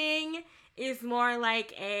interesting. It's more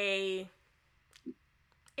like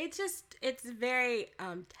it's very,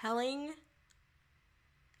 telling,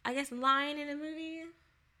 I guess, line in a movie.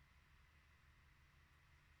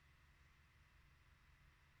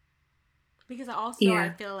 Because I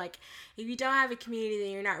feel like if you don't have a community,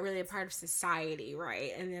 then you're not really a part of society,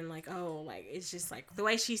 right? And then, like, oh, like, it's just, like, the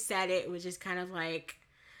way she said it was just kind of like,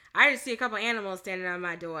 I just see a couple animals standing on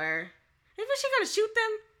my door. Was she going to shoot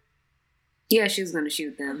them? Yeah, she was going to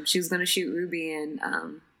shoot them. She was going to shoot Ruby and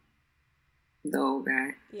the old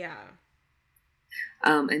guy. Yeah.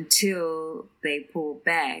 Until they pulled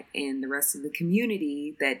back and the rest of the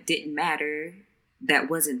community that didn't matter, that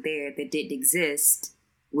wasn't there, that didn't exist,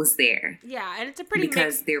 was there. Yeah, and it's a pretty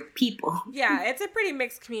because they're people. Yeah, it's a pretty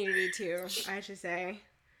mixed community too, I should say.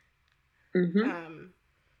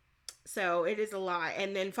 So it is a lot,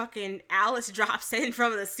 and then fucking Alice drops in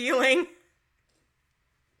from the ceiling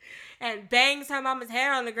and bangs her mama's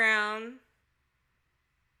hair on the ground.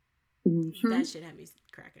 That shit had me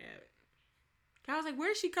cracking up. I was like, where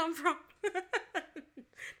did she come from? There's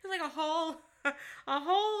like a hole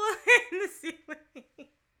in the ceiling.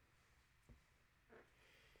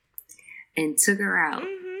 And took her out.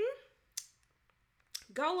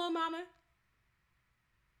 Go, little mama.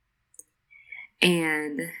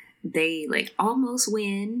 And they like almost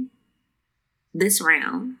win this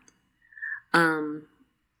round. And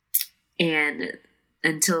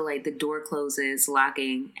until like the door closes,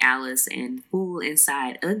 locking Alice and Fool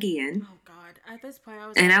inside again. Oh God! At this point,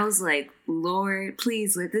 I was like, Lord,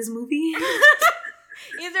 please let this movie.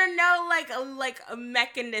 Is there no like a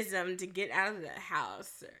mechanism to get out of the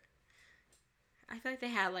house? I feel like they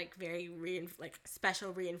had like very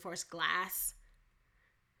special reinforced glass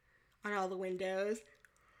on all the windows.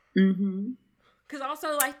 Mm-hmm. Because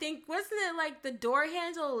also, I think, wasn't it like the door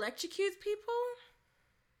handle electrocutes people?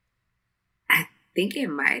 I think it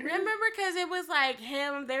might. Remember, because it was like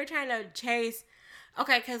him. They were trying to chase.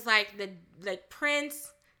 Okay, because like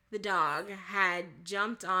Prince, the dog, had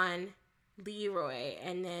jumped on Leroy,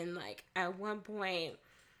 and then like at one point,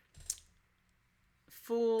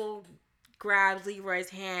 Fool grabs Leroy's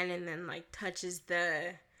hand and then like touches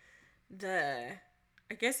the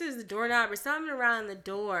I guess it was the doorknob or something around the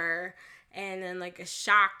door, and then like a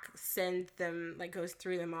shock sends them, like goes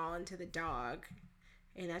through them all into the dog,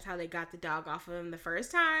 and that's how they got the dog off of him the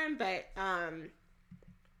first time. But I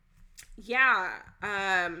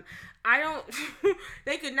don't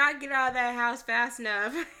they could not get out of that house fast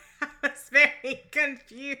enough. I was very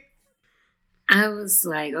confused. I was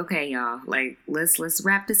like, okay, y'all, like let's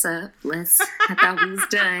wrap this up. I thought we was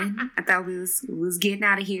done. I thought we was getting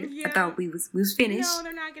out of here. Yeah. I thought we was finished. No,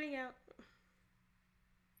 they're not getting out.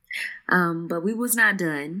 But we was not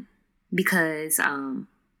done because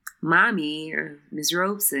Mommy, or Miss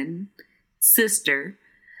Robeson, sister,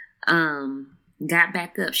 got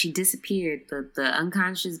back up. She disappeared. The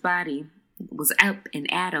unconscious body was up and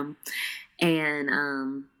at 'em,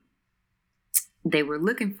 and they were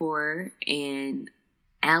looking for her, and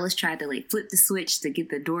Alice tried to like flip the switch to get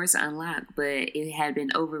the doors unlocked, but it had been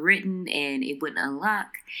overwritten and it wouldn't unlock.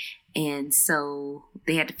 And so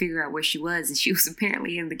they had to figure out where she was, and she was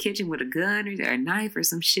apparently in the kitchen with a gun or a knife or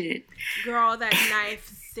some shit. Girl, that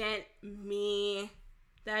knife sent me.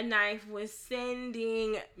 That knife was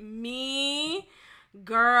sending me.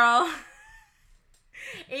 Girl.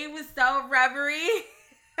 It was so rubbery.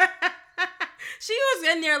 She was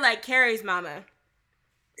in there like Carrie's mama.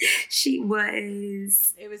 She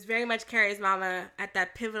was. It was very much Carrie's mama at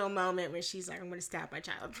that pivotal moment when she's like, I'm going to stab my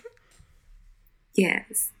child.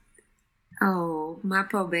 Yes. Oh, my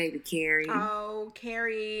poor baby Carrie. Oh,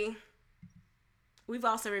 Carrie. We've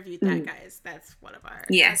also reviewed that, guys. That's one of our.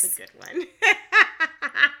 Yes. That's a good one.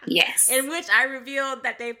 Yes. In which I revealed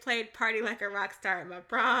that they played Party Like a Rock Star at my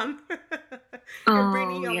prom. Oh, And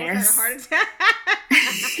Brittany almost yes. had a heart attack.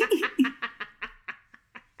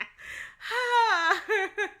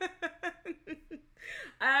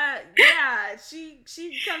 Yeah, she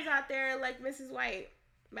comes out there like Mrs. White,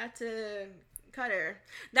 about to cut her.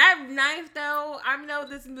 That knife, though, I know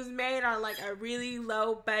this was made on like a really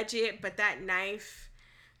low budget, but that knife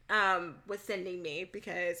was sending me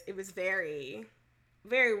because it was very,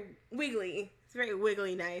 very wiggly. It's a very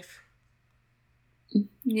wiggly knife.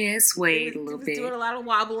 Yeah, it swayed a little It was bit. doing a lot of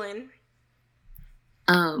wobbling.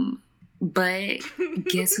 But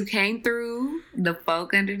guess who came through? The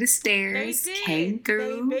folk under the They stairs did. came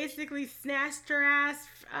through. They basically snatched her ass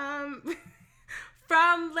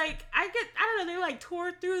from like I don't know. They like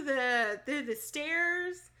tore through the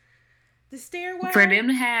stairs, the stairwell. For them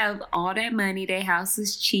to have all that money, their house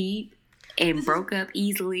is cheap and broke up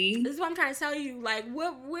easily. This is what I'm trying to tell you. Like,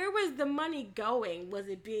 where was the money going? Was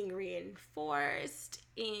it being reinforced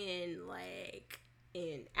in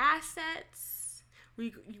assets?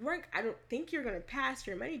 You weren't. I don't think you're gonna pass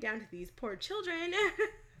your money down to these poor children.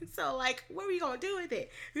 So, like, what were you gonna do with it?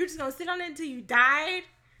 You're just gonna sit on it until you died?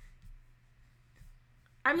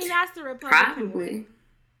 I mean, that's the Republican way.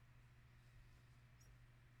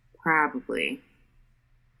 Probably.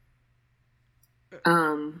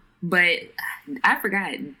 But I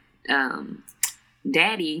forgot.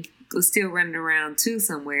 Daddy was still running around too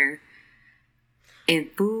somewhere, and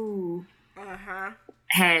Fool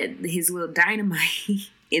had his little dynamite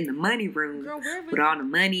in the money room. Girl, with all the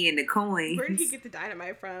money and the coins. Where did he get the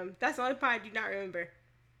dynamite from? That's the only part I do not remember.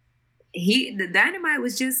 The dynamite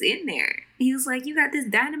was just in there. He was like, "You got this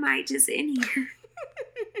dynamite just in here." You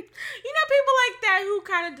know, people like that who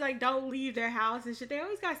kind of like don't leave their house and shit. They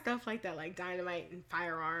always got stuff like that, like dynamite and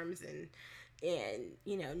firearms and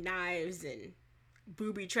you know, knives and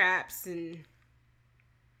booby traps and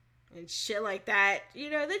shit like that. You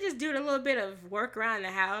know, they're just doing a little bit of work around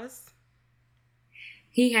the house.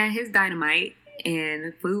 He had his dynamite,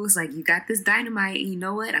 and Fool was like, "You got this dynamite. You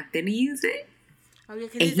know what? I'm gonna use it." Oh yeah,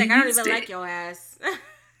 because he's like, "I don't even like your ass."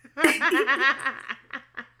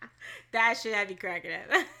 That shit had me cracking up.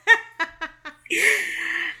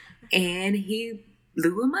 And he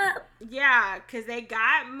blew him up. Yeah, because they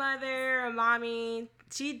got mother or mommy.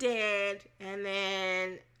 She did. And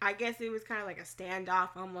then I guess it was kind of like a standoff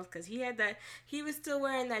almost because he was still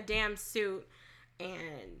wearing that damn suit.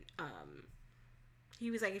 And he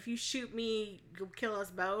was like, if you shoot me, you'll kill us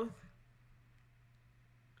both.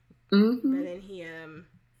 Mm-hmm. But then he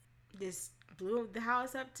just blew the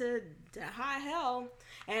house up to high hell.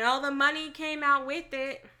 And all the money came out with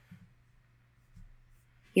it.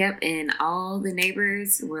 Yep, and all the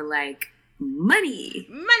neighbors were like, money.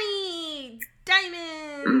 Money!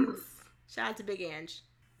 Diamonds! Shout out to Big Ange.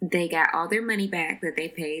 They got all their money back that they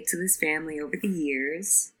paid to this family over the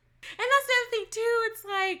years. And that's the other thing, too. It's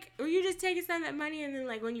like, were you just taking some of that money and then,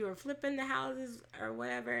 like, when you were flipping the houses or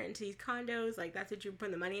whatever into these condos, like, that's what you were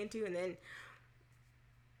putting the money into, and then,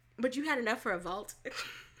 but you had enough for a vault.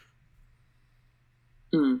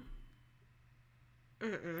 Mm-mm.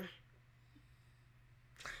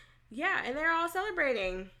 Yeah, and they're all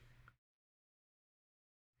celebrating.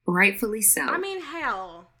 Rightfully so. I mean,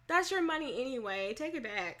 hell, that's your money anyway. Take it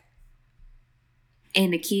back.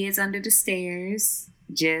 And the kids under the stairs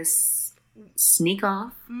just sneak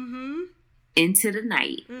off into the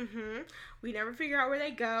night. We never figure out where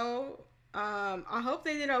they go. I hope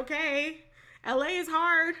they did okay. LA is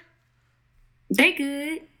hard. They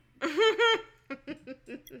good.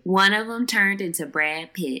 One of them turned into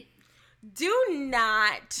Brad Pitt. Do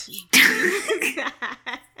not do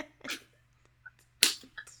that.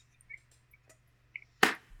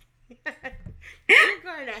 You're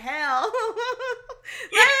going to hell. What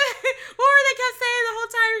were they kept saying the whole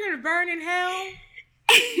time? You're going to burn in hell?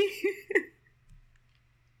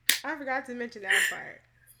 I forgot to mention that part.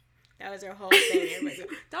 That was their whole thing.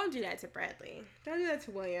 Don't do that to Bradley. Don't do that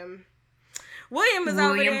to William. William was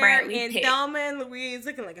over there Bradley in Pitt. Thelma and Louise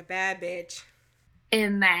looking like a bad bitch.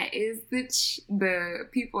 And that is the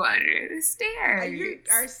people under the stairs. You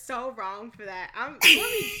are so wrong for that. Let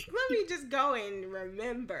me just go and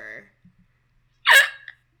remember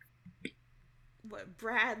what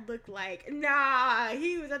Brad looked like. Nah,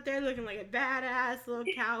 he was up there looking like a badass little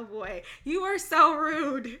cowboy. You are so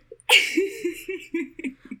rude.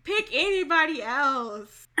 Pick anybody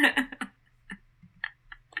else.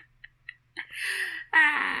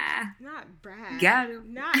 Not Brad. Got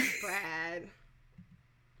him. Not Brad.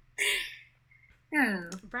 Yeah.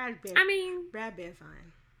 Brad been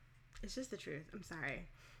fine. It's just the truth. I'm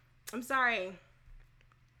sorry.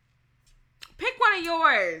 Pick one of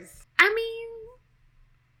yours. I mean,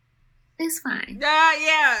 it's fine.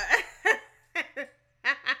 Yeah.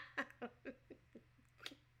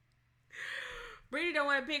 Brittany don't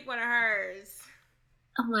want to pick one of hers.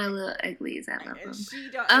 Oh, my little uglies. I love them. And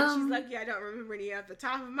she don't. And she's lucky I don't remember any off the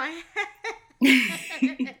top of my head.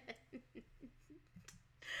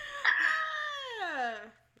 I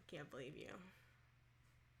can't believe you.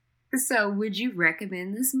 So, would you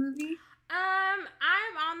recommend this movie? I'm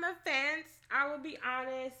on the fence. I will be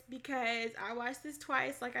honest because I watched this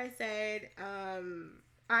twice. Like I said, I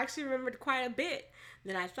actually remembered quite a bit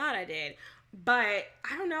than I thought I did. But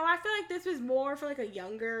I don't know. I feel like this was more for like a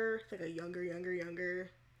younger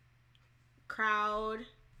crowd.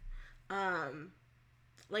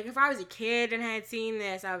 Like if I was a kid and I had seen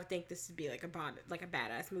this, I would think this would be like a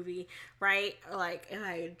badass movie, right? Like if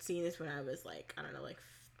I had seen this when I was like, I don't know, like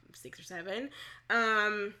 6 or 7,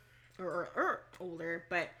 or older.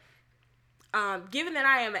 But given that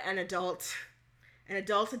I am an adult, I don't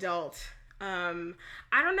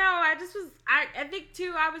know. I think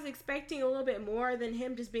too, I was expecting a little bit more than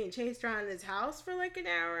him just being chased around his house for like an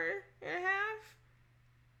hour and a half.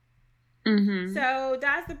 Mm-hmm. So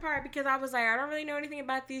that's the part because I was like, I don't really know anything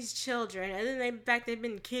about these children other than the fact they've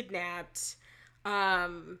been kidnapped.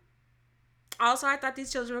 Also, I thought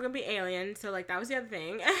these children were going to be aliens. So like that was the other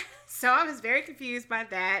thing. So I was very confused by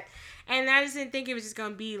that. And I just didn't think it was just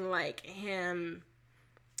going to be like him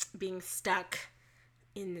being stuck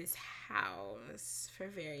in this house for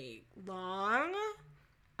very long.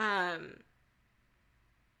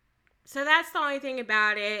 So that's the only thing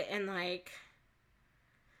about it. And like,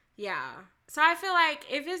 yeah. So I feel like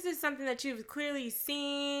if this is something that you've clearly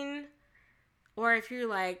seen, or if you're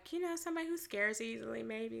like, somebody who scares easily,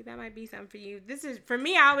 maybe that might be something for you. This is, for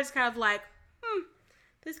me, I was kind of like,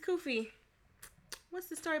 this Koofy. What's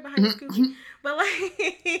the story behind this Koofy? But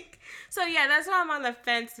like, so yeah, that's why I'm on the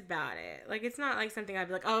fence about it. Like, it's not like something I'd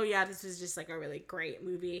be like, oh yeah, this was just like a really great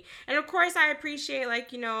movie. And of course, I appreciate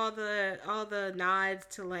like, all the nods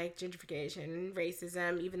to like gentrification and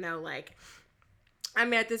racism, even though like, I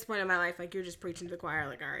mean, at this point in my life, like, you're just preaching to the choir.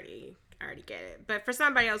 Like, I already get it. But for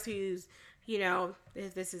somebody else who's, you know,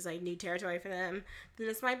 if this is like new territory for them, then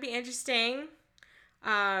this might be interesting.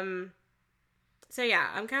 So yeah,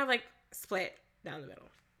 I'm kind of like split down the middle.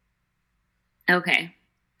 Okay.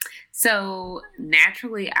 So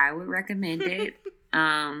naturally I would recommend it.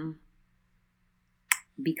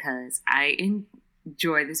 Because I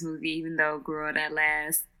enjoy this movie, even though, girl, that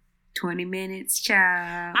last 20 minutes,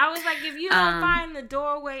 child. I was like, if you don't find the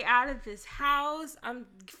doorway out of this house,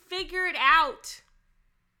 figure it out.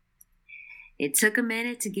 It took a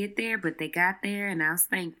minute to get there, but they got there, and I was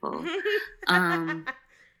thankful. But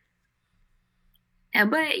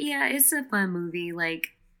yeah, it's a fun movie.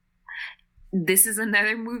 Like, this is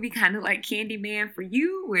another movie kind of like Candyman for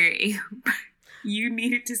you, where you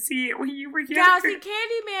needed to see it when you were younger. Now, see,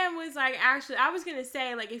 Candyman was like, actually, I was going to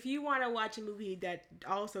say, like, if you want to watch a movie that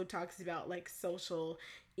also talks about, like, social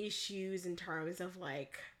issues in terms of,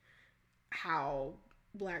 like, how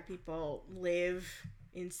Black people live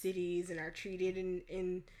in cities and are treated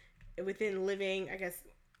in within living, I guess,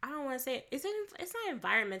 I don't want to say it. It's not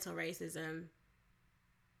environmental racism.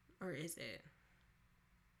 Or is it?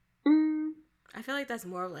 I feel like that's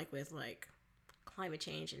more like with, like, climate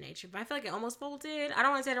change in nature, but I feel like it almost folded. I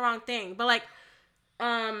don't want to say the wrong thing, but like,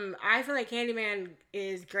 I feel like Candyman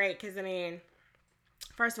is great because, I mean,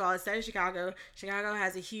 first of all, it's set in Chicago. Chicago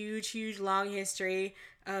has a huge, long history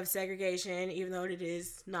of segregation, even though it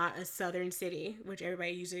is not a southern city, which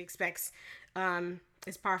everybody usually expects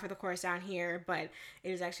is par for the course down here, but it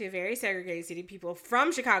is actually a very segregated city. People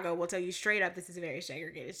from Chicago will tell you straight up this is a very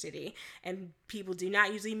segregated city, and people do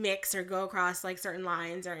not usually mix or go across like certain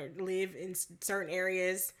lines or live in certain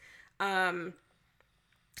areas, and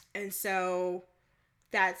so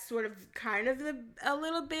that's sort of kind of a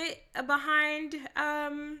little bit behind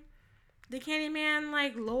the Candyman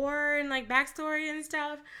like lore and like backstory and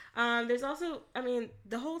stuff. There's also, I mean,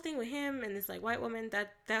 the whole thing with him and this like white woman,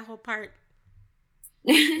 that whole part.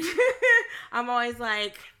 I'm always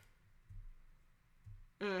like,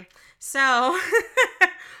 so,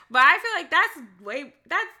 but I feel like that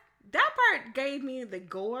part gave me the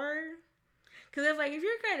gore, because if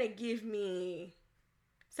you're gonna give me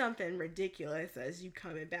something ridiculous as you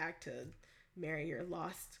coming back to marry your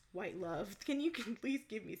lost white love, can you at least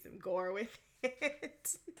give me some gore with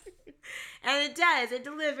it? And it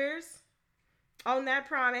delivers on that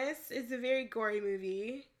promise. It's a very gory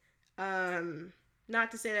movie.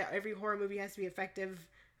 Not to say that every horror movie has to be effective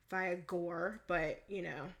via gore, but, you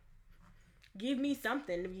know, give me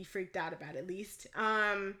something to be freaked out about at least.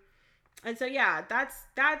 And so, yeah,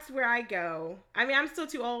 that's where I go. I mean, I'm still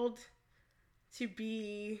too old to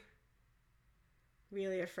be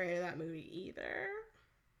really afraid of that movie either.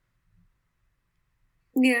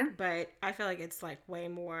 Yeah. But I feel like it's, like, way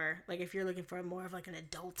more, like, if you're looking for more of, like, an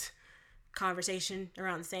adult conversation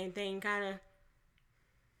around the same thing, kind of.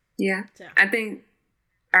 Yeah. So. I think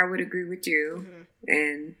I would agree with you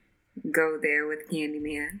and go there with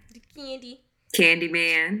Candyman.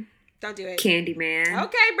 Candyman. Don't do it. Candyman.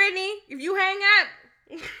 Okay, Brittany, if you hang up,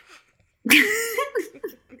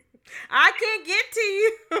 I can't get to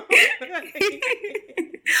you.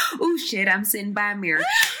 Oh shit, I'm sitting by a mirror.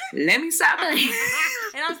 Let me stop it.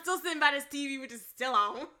 And I'm still sitting by this TV, which is still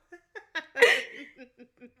on.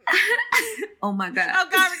 Oh my god. Oh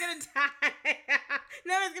god, we're gonna die.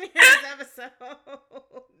 No one's gonna hear this episode.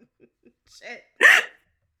 Shit.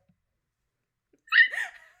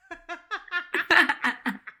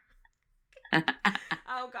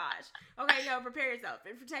 Oh gosh. Okay, no, prepare yourself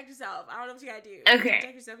and protect yourself. I don't know what you gotta do. Okay.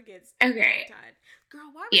 Protect yourself against Okay. Tony Todd.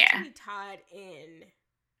 Girl, why was Tony Todd in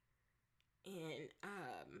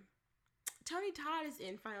Tony Todd is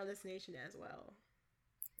in Final Destination as well.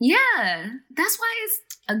 Yeah. That's why it's,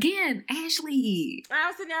 again, Ashley. I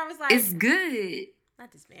was sitting there, I was like, it's good.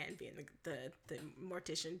 Not this man being the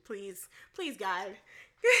mortician. Please, God.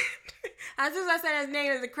 As soon as I said his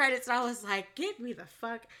name in the credits, I was like, get me the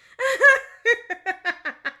fuck.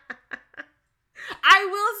 I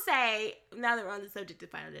will say, now that we're on the subject of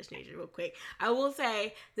Final Destination real quick, I will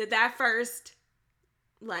say that first,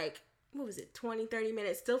 like, what was it, 20, 30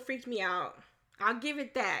 minutes still freaked me out. I'll give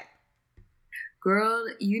it that. Girl,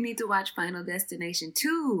 you need to watch Final Destination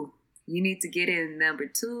 2. You need to get in number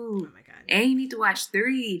 2. Oh my god. And you need to watch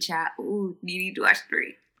 3, child. Ooh, you need to watch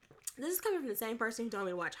 3. This is coming from the same person who told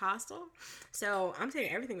me to watch Hostel. So I'm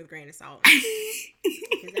taking everything with a grain of salt.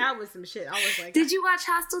 Because that was some shit. I was like, did you watch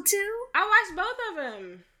Hostel 2? I watched both of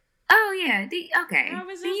them. Oh, yeah. Okay. I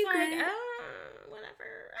was then just like, good.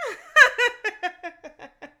 whatever.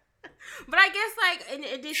 But I guess, like, in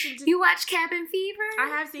addition to... You watch Cabin Fever? I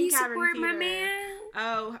have seen you Cabin support Fever. my man?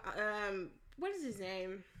 Oh, what is his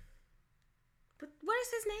name? What is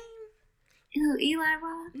his name? Who, Eli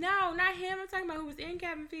Roth? No, not him. I'm talking about who was in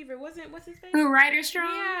Cabin Fever. What's his face? Who, Ryder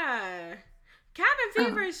Strong? Yeah. Cabin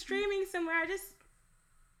Fever Oh. is streaming somewhere.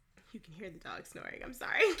 You can hear the dog snoring. I'm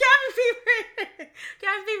sorry. Cabin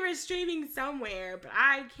Fever is streaming somewhere, but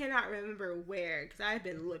I cannot remember where because I've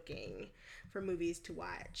been looking for movies to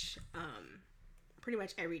watch pretty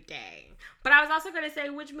much every day. But I was also going to say,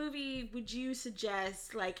 which movie would you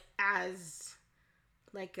suggest as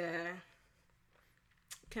a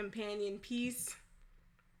companion piece?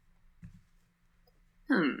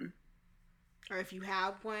 Or if you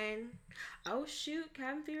have one. Oh shoot,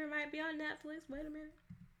 Cabin Fever might be on Netflix. Wait a minute.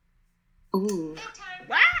 Ooh.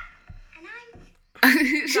 What?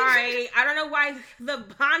 Sorry, I don't know why the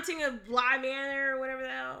Haunting of Bly Manor or whatever the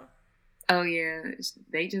hell. Oh yeah,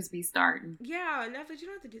 they just be starting. Yeah, Netflix, you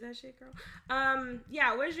don't have to do that shit, girl.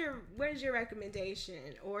 Yeah, where's your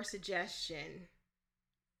recommendation or suggestion?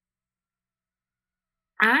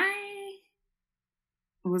 I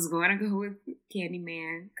was going to go with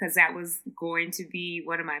Candyman because that was going to be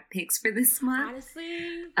one of my picks for this month.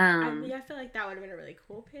 Honestly, I feel like that would have been a really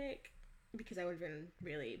cool pick because I would have been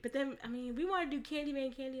really. But then, we want to do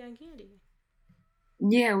Candyman, Candy on Candy.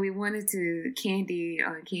 Yeah, we wanted to candy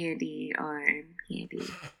on candy on candy.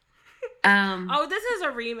 Oh, this is a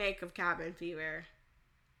remake of Cabin Fever.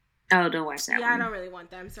 Oh, don't watch that one. Yeah, I don't really want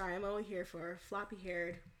that. I'm sorry. I'm only here for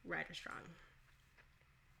floppy-haired Ryder Strong.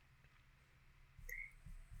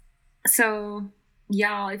 So,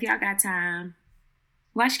 y'all, if y'all got time,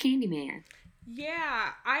 watch Candyman.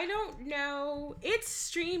 Yeah, I don't know. It's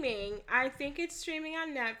streaming. I think it's streaming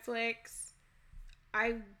on Netflix.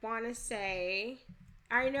 I want to say.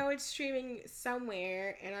 I know it's streaming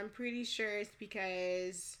somewhere, and I'm pretty sure it's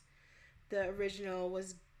because the original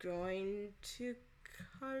was going to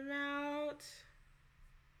come out.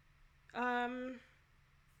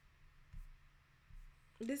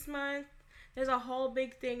 This month. There's a whole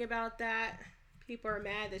big thing about that. People are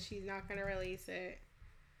mad that she's not going to release it.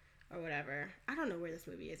 Or whatever. I don't know where this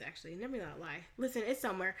movie is, actually. Let me not lie. Listen, it's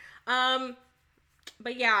somewhere.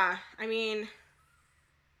 But yeah, I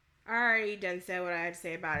already done said what I had to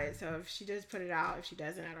say about it. So if she does put it out, if she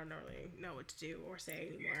doesn't, I don't really know what to do or say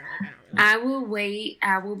anymore. I will wait.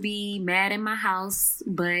 I will be mad in my house,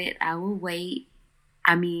 but I will wait.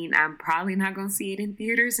 I'm probably not going to see it in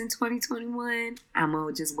theaters in 2021. I'm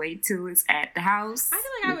going to just wait till it's at the house. I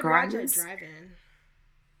feel like I would watch it drive-in.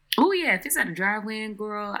 Oh, yeah. If it's at a drive-in,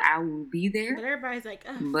 girl, I will be there. But everybody's like,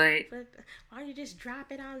 but why don't you just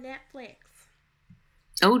drop it on Netflix?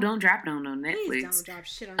 Oh, don't drop it on Netflix. Please don't drop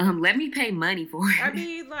shit on Netflix. Let me pay money for it.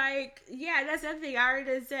 Yeah, that's the thing. I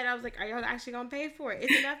already said, I was like, are y'all actually going to pay for it?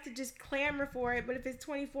 It's enough to just clamor for it, but if it's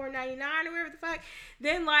 $24.99 or whatever the fuck,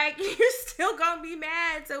 then, you're still going to be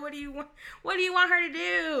mad. So what do you want her to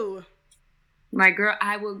do? Girl,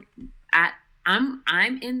 I'm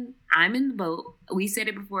in the boat. We said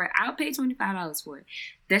it before. I'll pay $25 for it.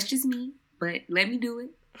 That's just me, but let me do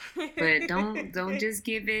it. But don't just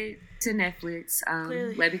give it to Netflix.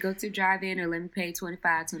 Let me go to drive-in or let me pay $25,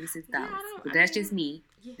 $26. But that's just me.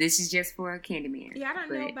 Yeah. This is just for Candyman. Yeah, I don't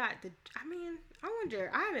know about I wonder.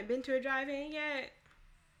 I haven't been to a drive-in yet,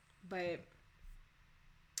 but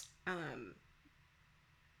I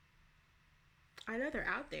know they're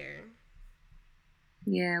out there.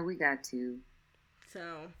 Yeah, we got to.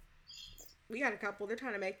 So we got a couple. They're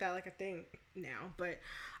trying to make that a thing now. But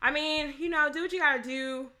do what you gotta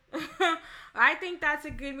do. I think that's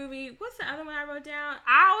a good movie. What's the other one I wrote down?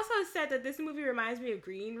 I also said that this movie reminds me of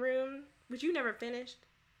Green Room, which you never finished.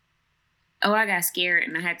 Oh, I got scared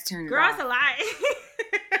and I had to turn it off. Girl, that's a lie.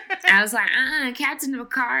 I was like, Captain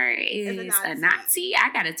Picard is a Nazi.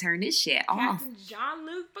 I gotta turn this shit off. Captain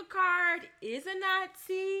Jean-Luc Picard is a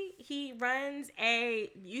Nazi. He runs a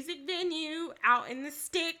music venue out in the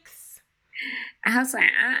sticks. I was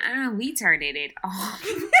like, we turning it off.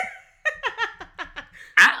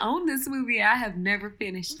 I own this movie. I have never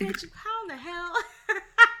finished it. How in the hell?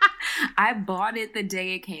 I bought it the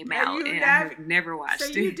day it came out, and I have never watched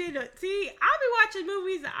it. So you did it. See, I'll be watching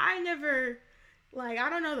movies that I never, I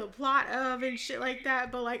don't know the plot of and shit like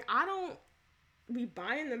that, but, I don't be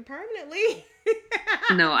buying them permanently.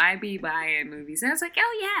 No, I be buying movies. I was like,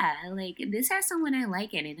 oh, yeah, this has someone I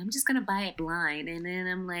like in it. I'm just going to buy it blind. And then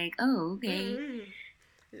I'm like, oh, okay. Mm-hmm.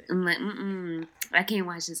 I'm like, I can't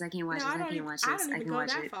watch this. I can't watch this. I can't watch this. I can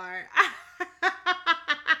watch it. Far.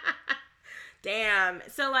 Damn.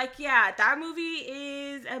 So, that movie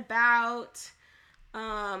is about,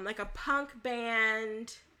 a punk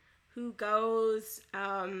band who goes,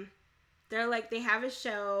 they have a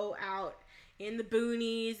show out in the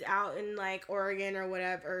boonies, out in, Oregon or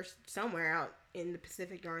whatever, or somewhere out in the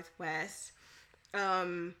Pacific Northwest.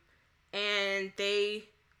 and they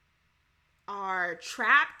are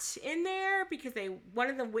trapped in there because one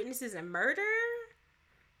of them witnesses a murder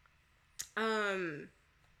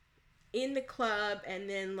in the club, and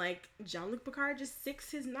then like Jean-Luc Picard just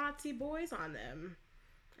sicks his Nazi boys on them,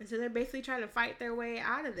 and so they're basically trying to fight their way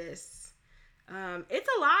out of this. It's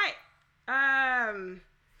a lot,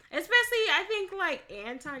 especially I think like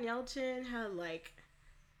Anton Yelchin had like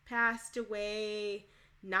passed away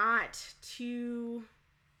not too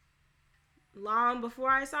long before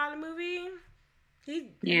I saw the movie.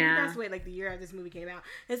 He passed away like the year after this movie came out.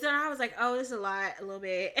 And so I was like, oh, this is a little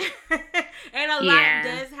bit. And a lot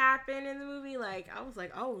does happen in the movie. Like, I was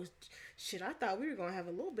like, oh, shit, I thought we were going to have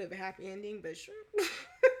a little bit of a happy ending, but sure.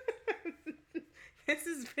 This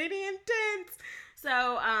is pretty intense.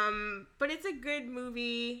 So, but it's a good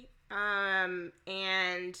movie.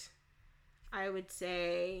 And I would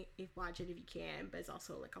say watch it if you can, but it's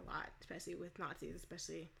also like a lot, especially with Nazis,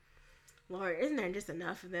 especially. Lord, isn't there just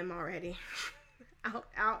enough of them already?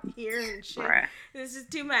 out here and shit. Right. This is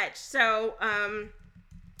too much. So,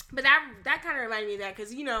 but that kind of reminded me of that,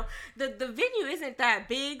 because, you know, the venue isn't that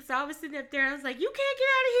big, so I was sitting up there and I was like, you can't get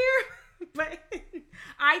out of here. But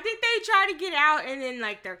I think they try to get out, and then,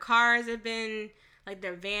 like, their cars have been, like,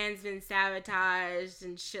 their van's been sabotaged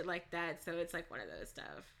and shit like that, so it's, like, one of those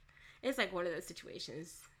stuff. It's, like, one of those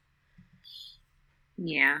situations.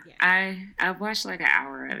 Yeah. I watched, like, an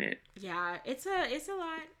hour of it. Yeah, it's a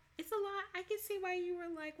lot. It's a lot. I can see why you were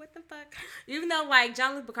like, what the fuck? Even though, like,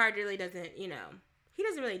 Jean-Luc Picard really doesn't, you know, he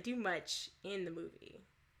doesn't really do much in the movie.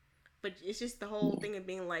 But it's just the whole thing of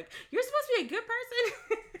being like, you're supposed to be a good person.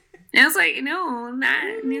 And I was like, no,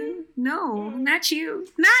 not you. Not you.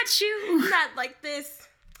 Not like this.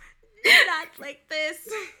 Not like this.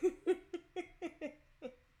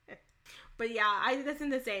 But yeah, that's in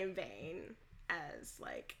the same vein as,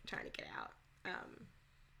 like, trying to get out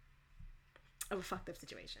of a fucked up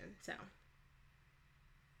situation. So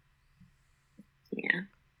yeah.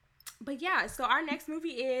 But yeah, so our next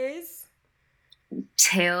movie is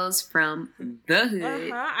Tales from the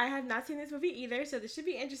Hood. I have not seen this movie either, so this should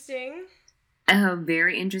be interesting.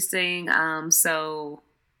 Very interesting. So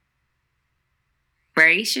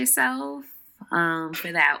brace yourself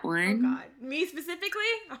for that one. Oh God, me specifically?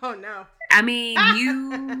 Oh no. I mean,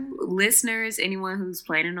 you listeners, anyone who's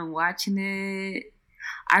planning on watching it,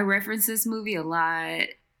 I reference this movie a lot.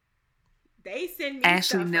 They send me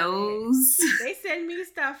Ashley stuff knows. From it. They send me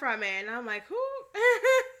stuff from it, and I'm like, who?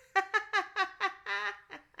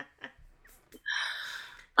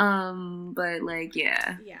 But like,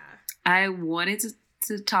 yeah. Yeah. I wanted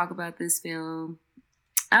to talk about this film.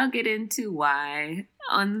 I'll get into why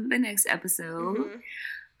on the next episode.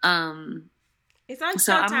 Mm-hmm. It's on Showtime.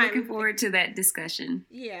 So I'm looking forward to that discussion.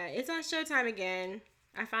 Yeah, it's on Showtime again.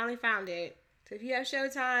 I finally found it. So if you have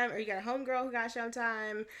Showtime, or you got a homegirl who got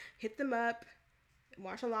Showtime, hit them up,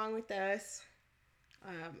 watch along with us,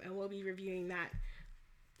 and we'll be reviewing that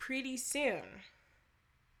pretty soon.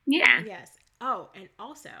 Yeah. Yes. Oh, and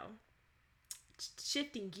also,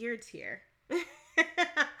 shifting gears here,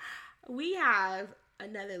 we have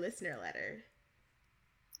another listener letter.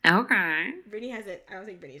 Okay. Brittany hasn't, I don't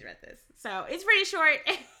think Brittany's read this. So it's pretty short.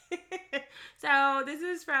 So this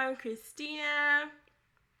is from Christina.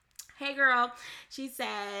 Hey girl. She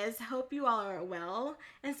says, hope you all are well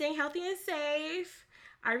and staying healthy and safe.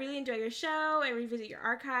 I really enjoy your show and revisit your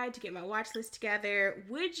archive to get my watch list together.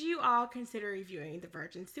 Would you all consider reviewing The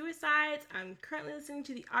Virgin Suicides? I'm currently listening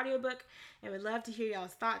to the audiobook and would love to hear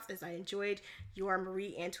y'all's thoughts, as I enjoyed your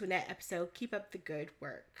Marie Antoinette episode. Keep up the good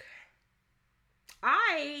work.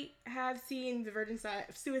 I have seen The Virgin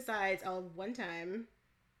Suicides all one time.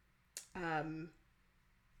 And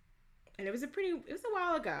it was a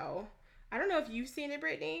while ago. I don't know if you've seen it,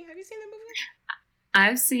 Brittany. Have you seen the movie?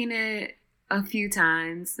 I've seen it a few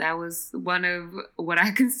times. That was one of what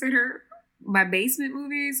I consider my basement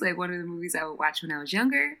movies. Like one of the movies I would watch when I was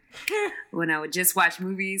younger. When I would just watch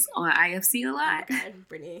movies on IFC a lot. Oh God,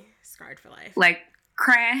 Brittany, scarred for life. Like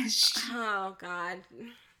Crash. Oh God.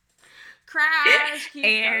 Crash.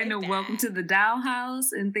 And Welcome to the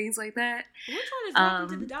Dollhouse and things like that. Which one is Welcome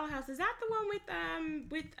to the Dollhouse? Is that the one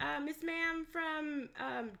with Miss Ma'am from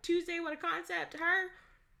Tuesday What a Concept? Her?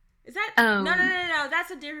 Is that no,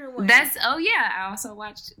 that's a different one. I also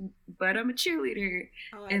watched But I'm a Cheerleader.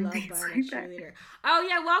 Oh, I love But I'm a Cheerleader. Oh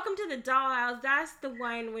yeah, Welcome to the Dollhouse. That's the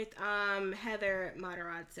one with Heather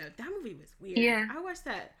Matarazzo. That movie was weird. Yeah. I watched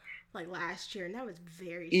that like last year, and that was a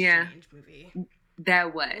very strange movie.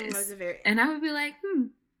 That was. And I would be like,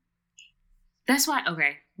 that's why.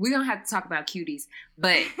 Okay, we don't have to talk about cuties,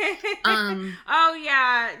 but oh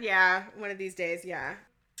yeah, one of these days, yeah.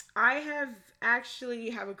 I have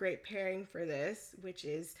a great pairing for this, which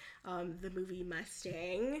is the movie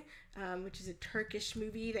Mustang, which is a Turkish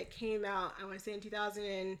movie that came out, I want to say in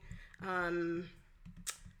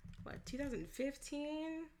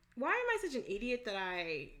 2015? Why am I such an idiot that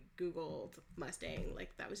I Googled Mustang?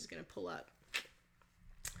 Like, that was just going to pull up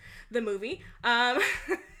the movie.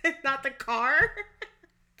 Not the car.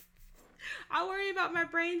 I worry about my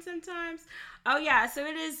brain sometimes. Oh, yeah. So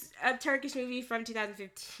it is a Turkish movie from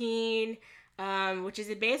 2015, which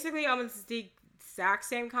is basically almost the exact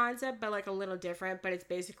same concept, but like a little different. But it's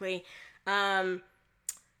basically a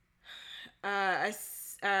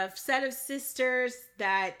set of sisters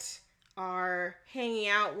that are hanging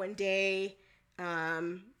out one day,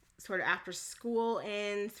 sort of after school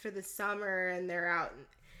ends for the summer, and they're out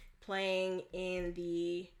playing in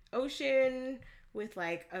the ocean with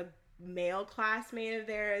like a male classmate of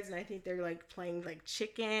theirs, and I think they're like playing like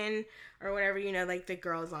chicken or whatever, you know, like the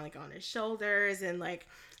girl's on like on his shoulders, and like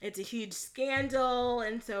it's a huge scandal,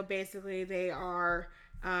 and so basically they are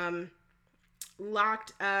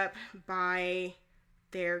locked up by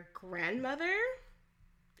their grandmother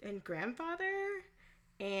and grandfather,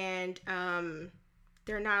 and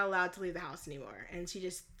they're not allowed to leave the house anymore, and she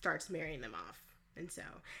just starts marrying them off, and so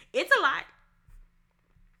it's a lot.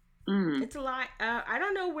 It's a lot. I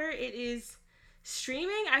don't know where it is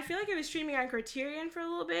streaming. I feel like it was streaming on Criterion for a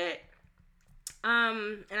little bit.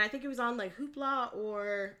 And I think it was on like Hoopla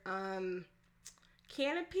or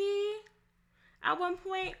Canopy at one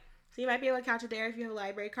point. So you might be able to catch it there if you have a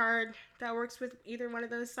library card that works with either one of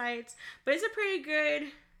those sites. But it's a pretty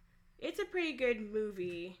good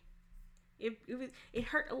movie. It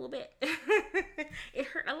hurt a little bit. It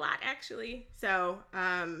hurt a lot actually. So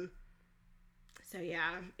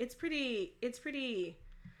yeah, it's pretty,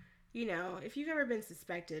 you know, if you've ever been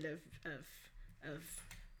suspected of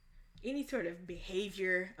any sort of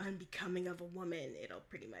behavior unbecoming of a woman, it'll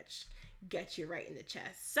pretty much get you right in the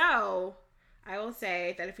chest. So I will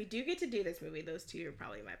say that if we do get to do this movie, those two are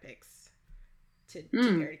probably my picks to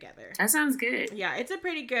pair together. That sounds good. Yeah, it's a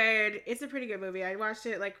pretty good movie. I watched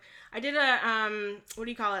it, like, I did a, what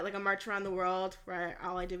do you call it? Like a march around the world where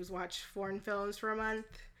all I did was watch foreign films for a month.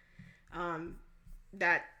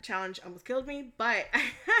 That challenge almost killed me, but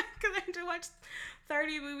because I had to watch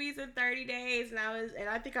 30 movies in 30 days, and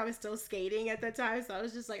I think I was still skating at that time, so I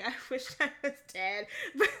was just like, I wish I was dead,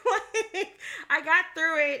 but like, I got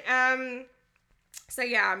through it. So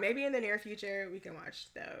yeah, maybe in the near future we can watch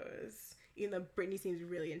those, even though Brittany seems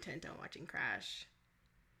really intent on watching Crash.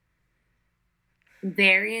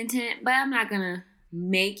 Very intent, but I'm not gonna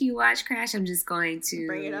make you watch Crash. I'm just going to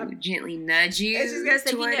bring it up, gently nudge you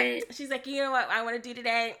toward it. She's like, you know what I want to do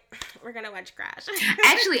today? We're gonna watch Crash.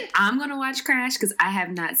 Actually, I'm gonna watch Crash because I have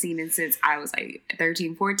not seen it since I was like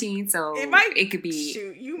 13, 14. So it could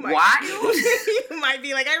be wild. You might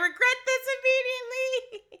be like, I regret this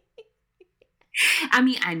immediately. I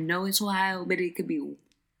mean, I know it's wild, but it could be.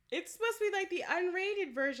 It's supposed to be like the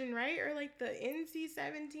unrated version, right? Or like the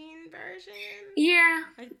NC-17 version? Yeah.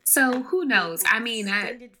 Like, so who knows? I mean,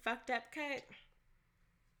 fucked up cut.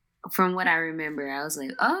 From what I remember, I was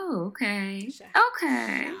like, oh, okay.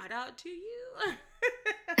 Okay. Shout out to you.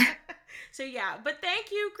 So yeah, but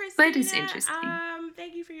thank you, Christina. But it's interesting.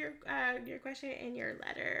 Thank you for your question and your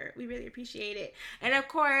letter. We really appreciate it. And of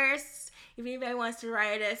course, if anybody wants to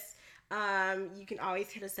write us, you can always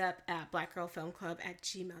hit us up at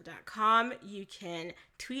blackgirlfilmclub@gmail.com. You can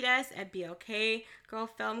tweet us at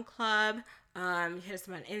BLKGirlFilmClub. Hit us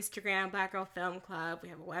up on Instagram, Black Girl Film Club. We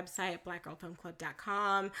have a website,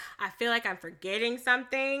 blackgirlfilmclub.com. I feel like I'm forgetting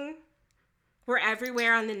something. We're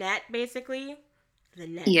everywhere on the net, basically. The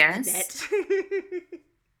net. Yes. The net.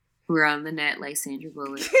 We're on the net like Sandra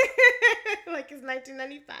Bullock. Like it's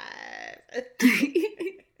 1995.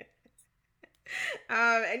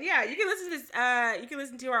 And yeah, you can listen to this. You can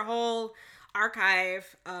listen to our whole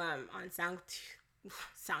archive on SoundCloud,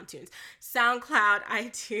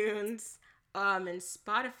 iTunes, and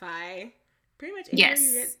Spotify. Pretty much anywhere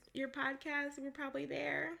you get your podcast, we're probably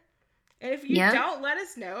there. And if you don't, let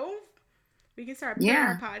us know. We can start putting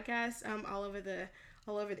our podcasts all over the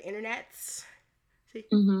internets.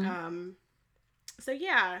 So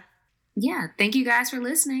yeah. Yeah. Thank you guys for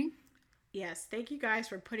listening. Yes, thank you guys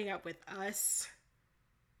for putting up with us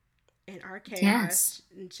and our chaos. Yes.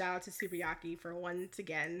 And shout out to Super Yaki for once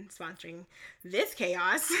again sponsoring this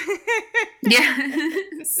chaos.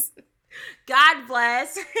 Yes. God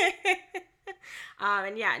bless.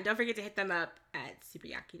 And yeah, and don't forget to hit them up at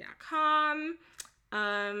superyaki.com.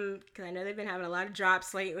 Because I know they've been having a lot of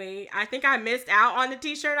drops lately. I think I missed out on the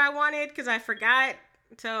t-shirt I wanted because I forgot.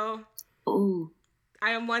 So ooh,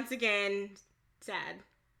 I am once again sad.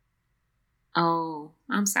 Oh,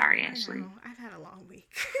 I'm sorry, Ashley. I know. I've had a long week.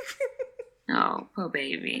 Oh, poor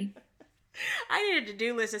baby. I need a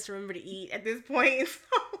to-do list just to remember to eat at this point. So,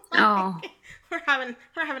 Oh. we're having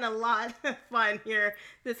a lot of fun here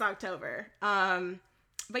this October.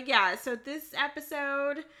 But yeah, so this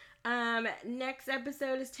episode, next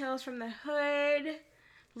episode is Tales from the Hood.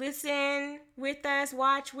 Listen with us,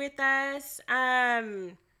 watch with us,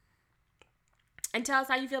 and tell us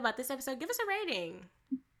how you feel about this episode. Give us a rating.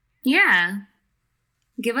 Yeah.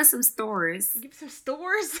 Give us some stories. Give us some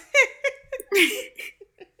stores.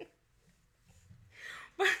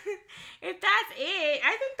 But if that's it,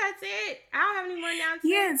 I think that's it. I don't have any more announcements.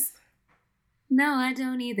 Yes. No, I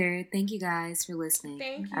don't either. Thank you guys for listening.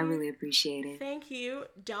 Thank you. I really appreciate it. Thank you.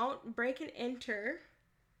 Don't break and enter.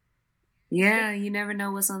 Yeah, you never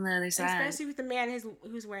know what's on the other side. Especially with the man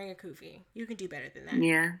who's wearing a kufi. You can do better than that.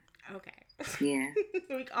 Yeah. Okay. Yeah.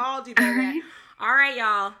 We can all do better than that. All right,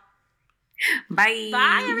 y'all. Bye.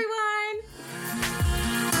 Bye, everyone.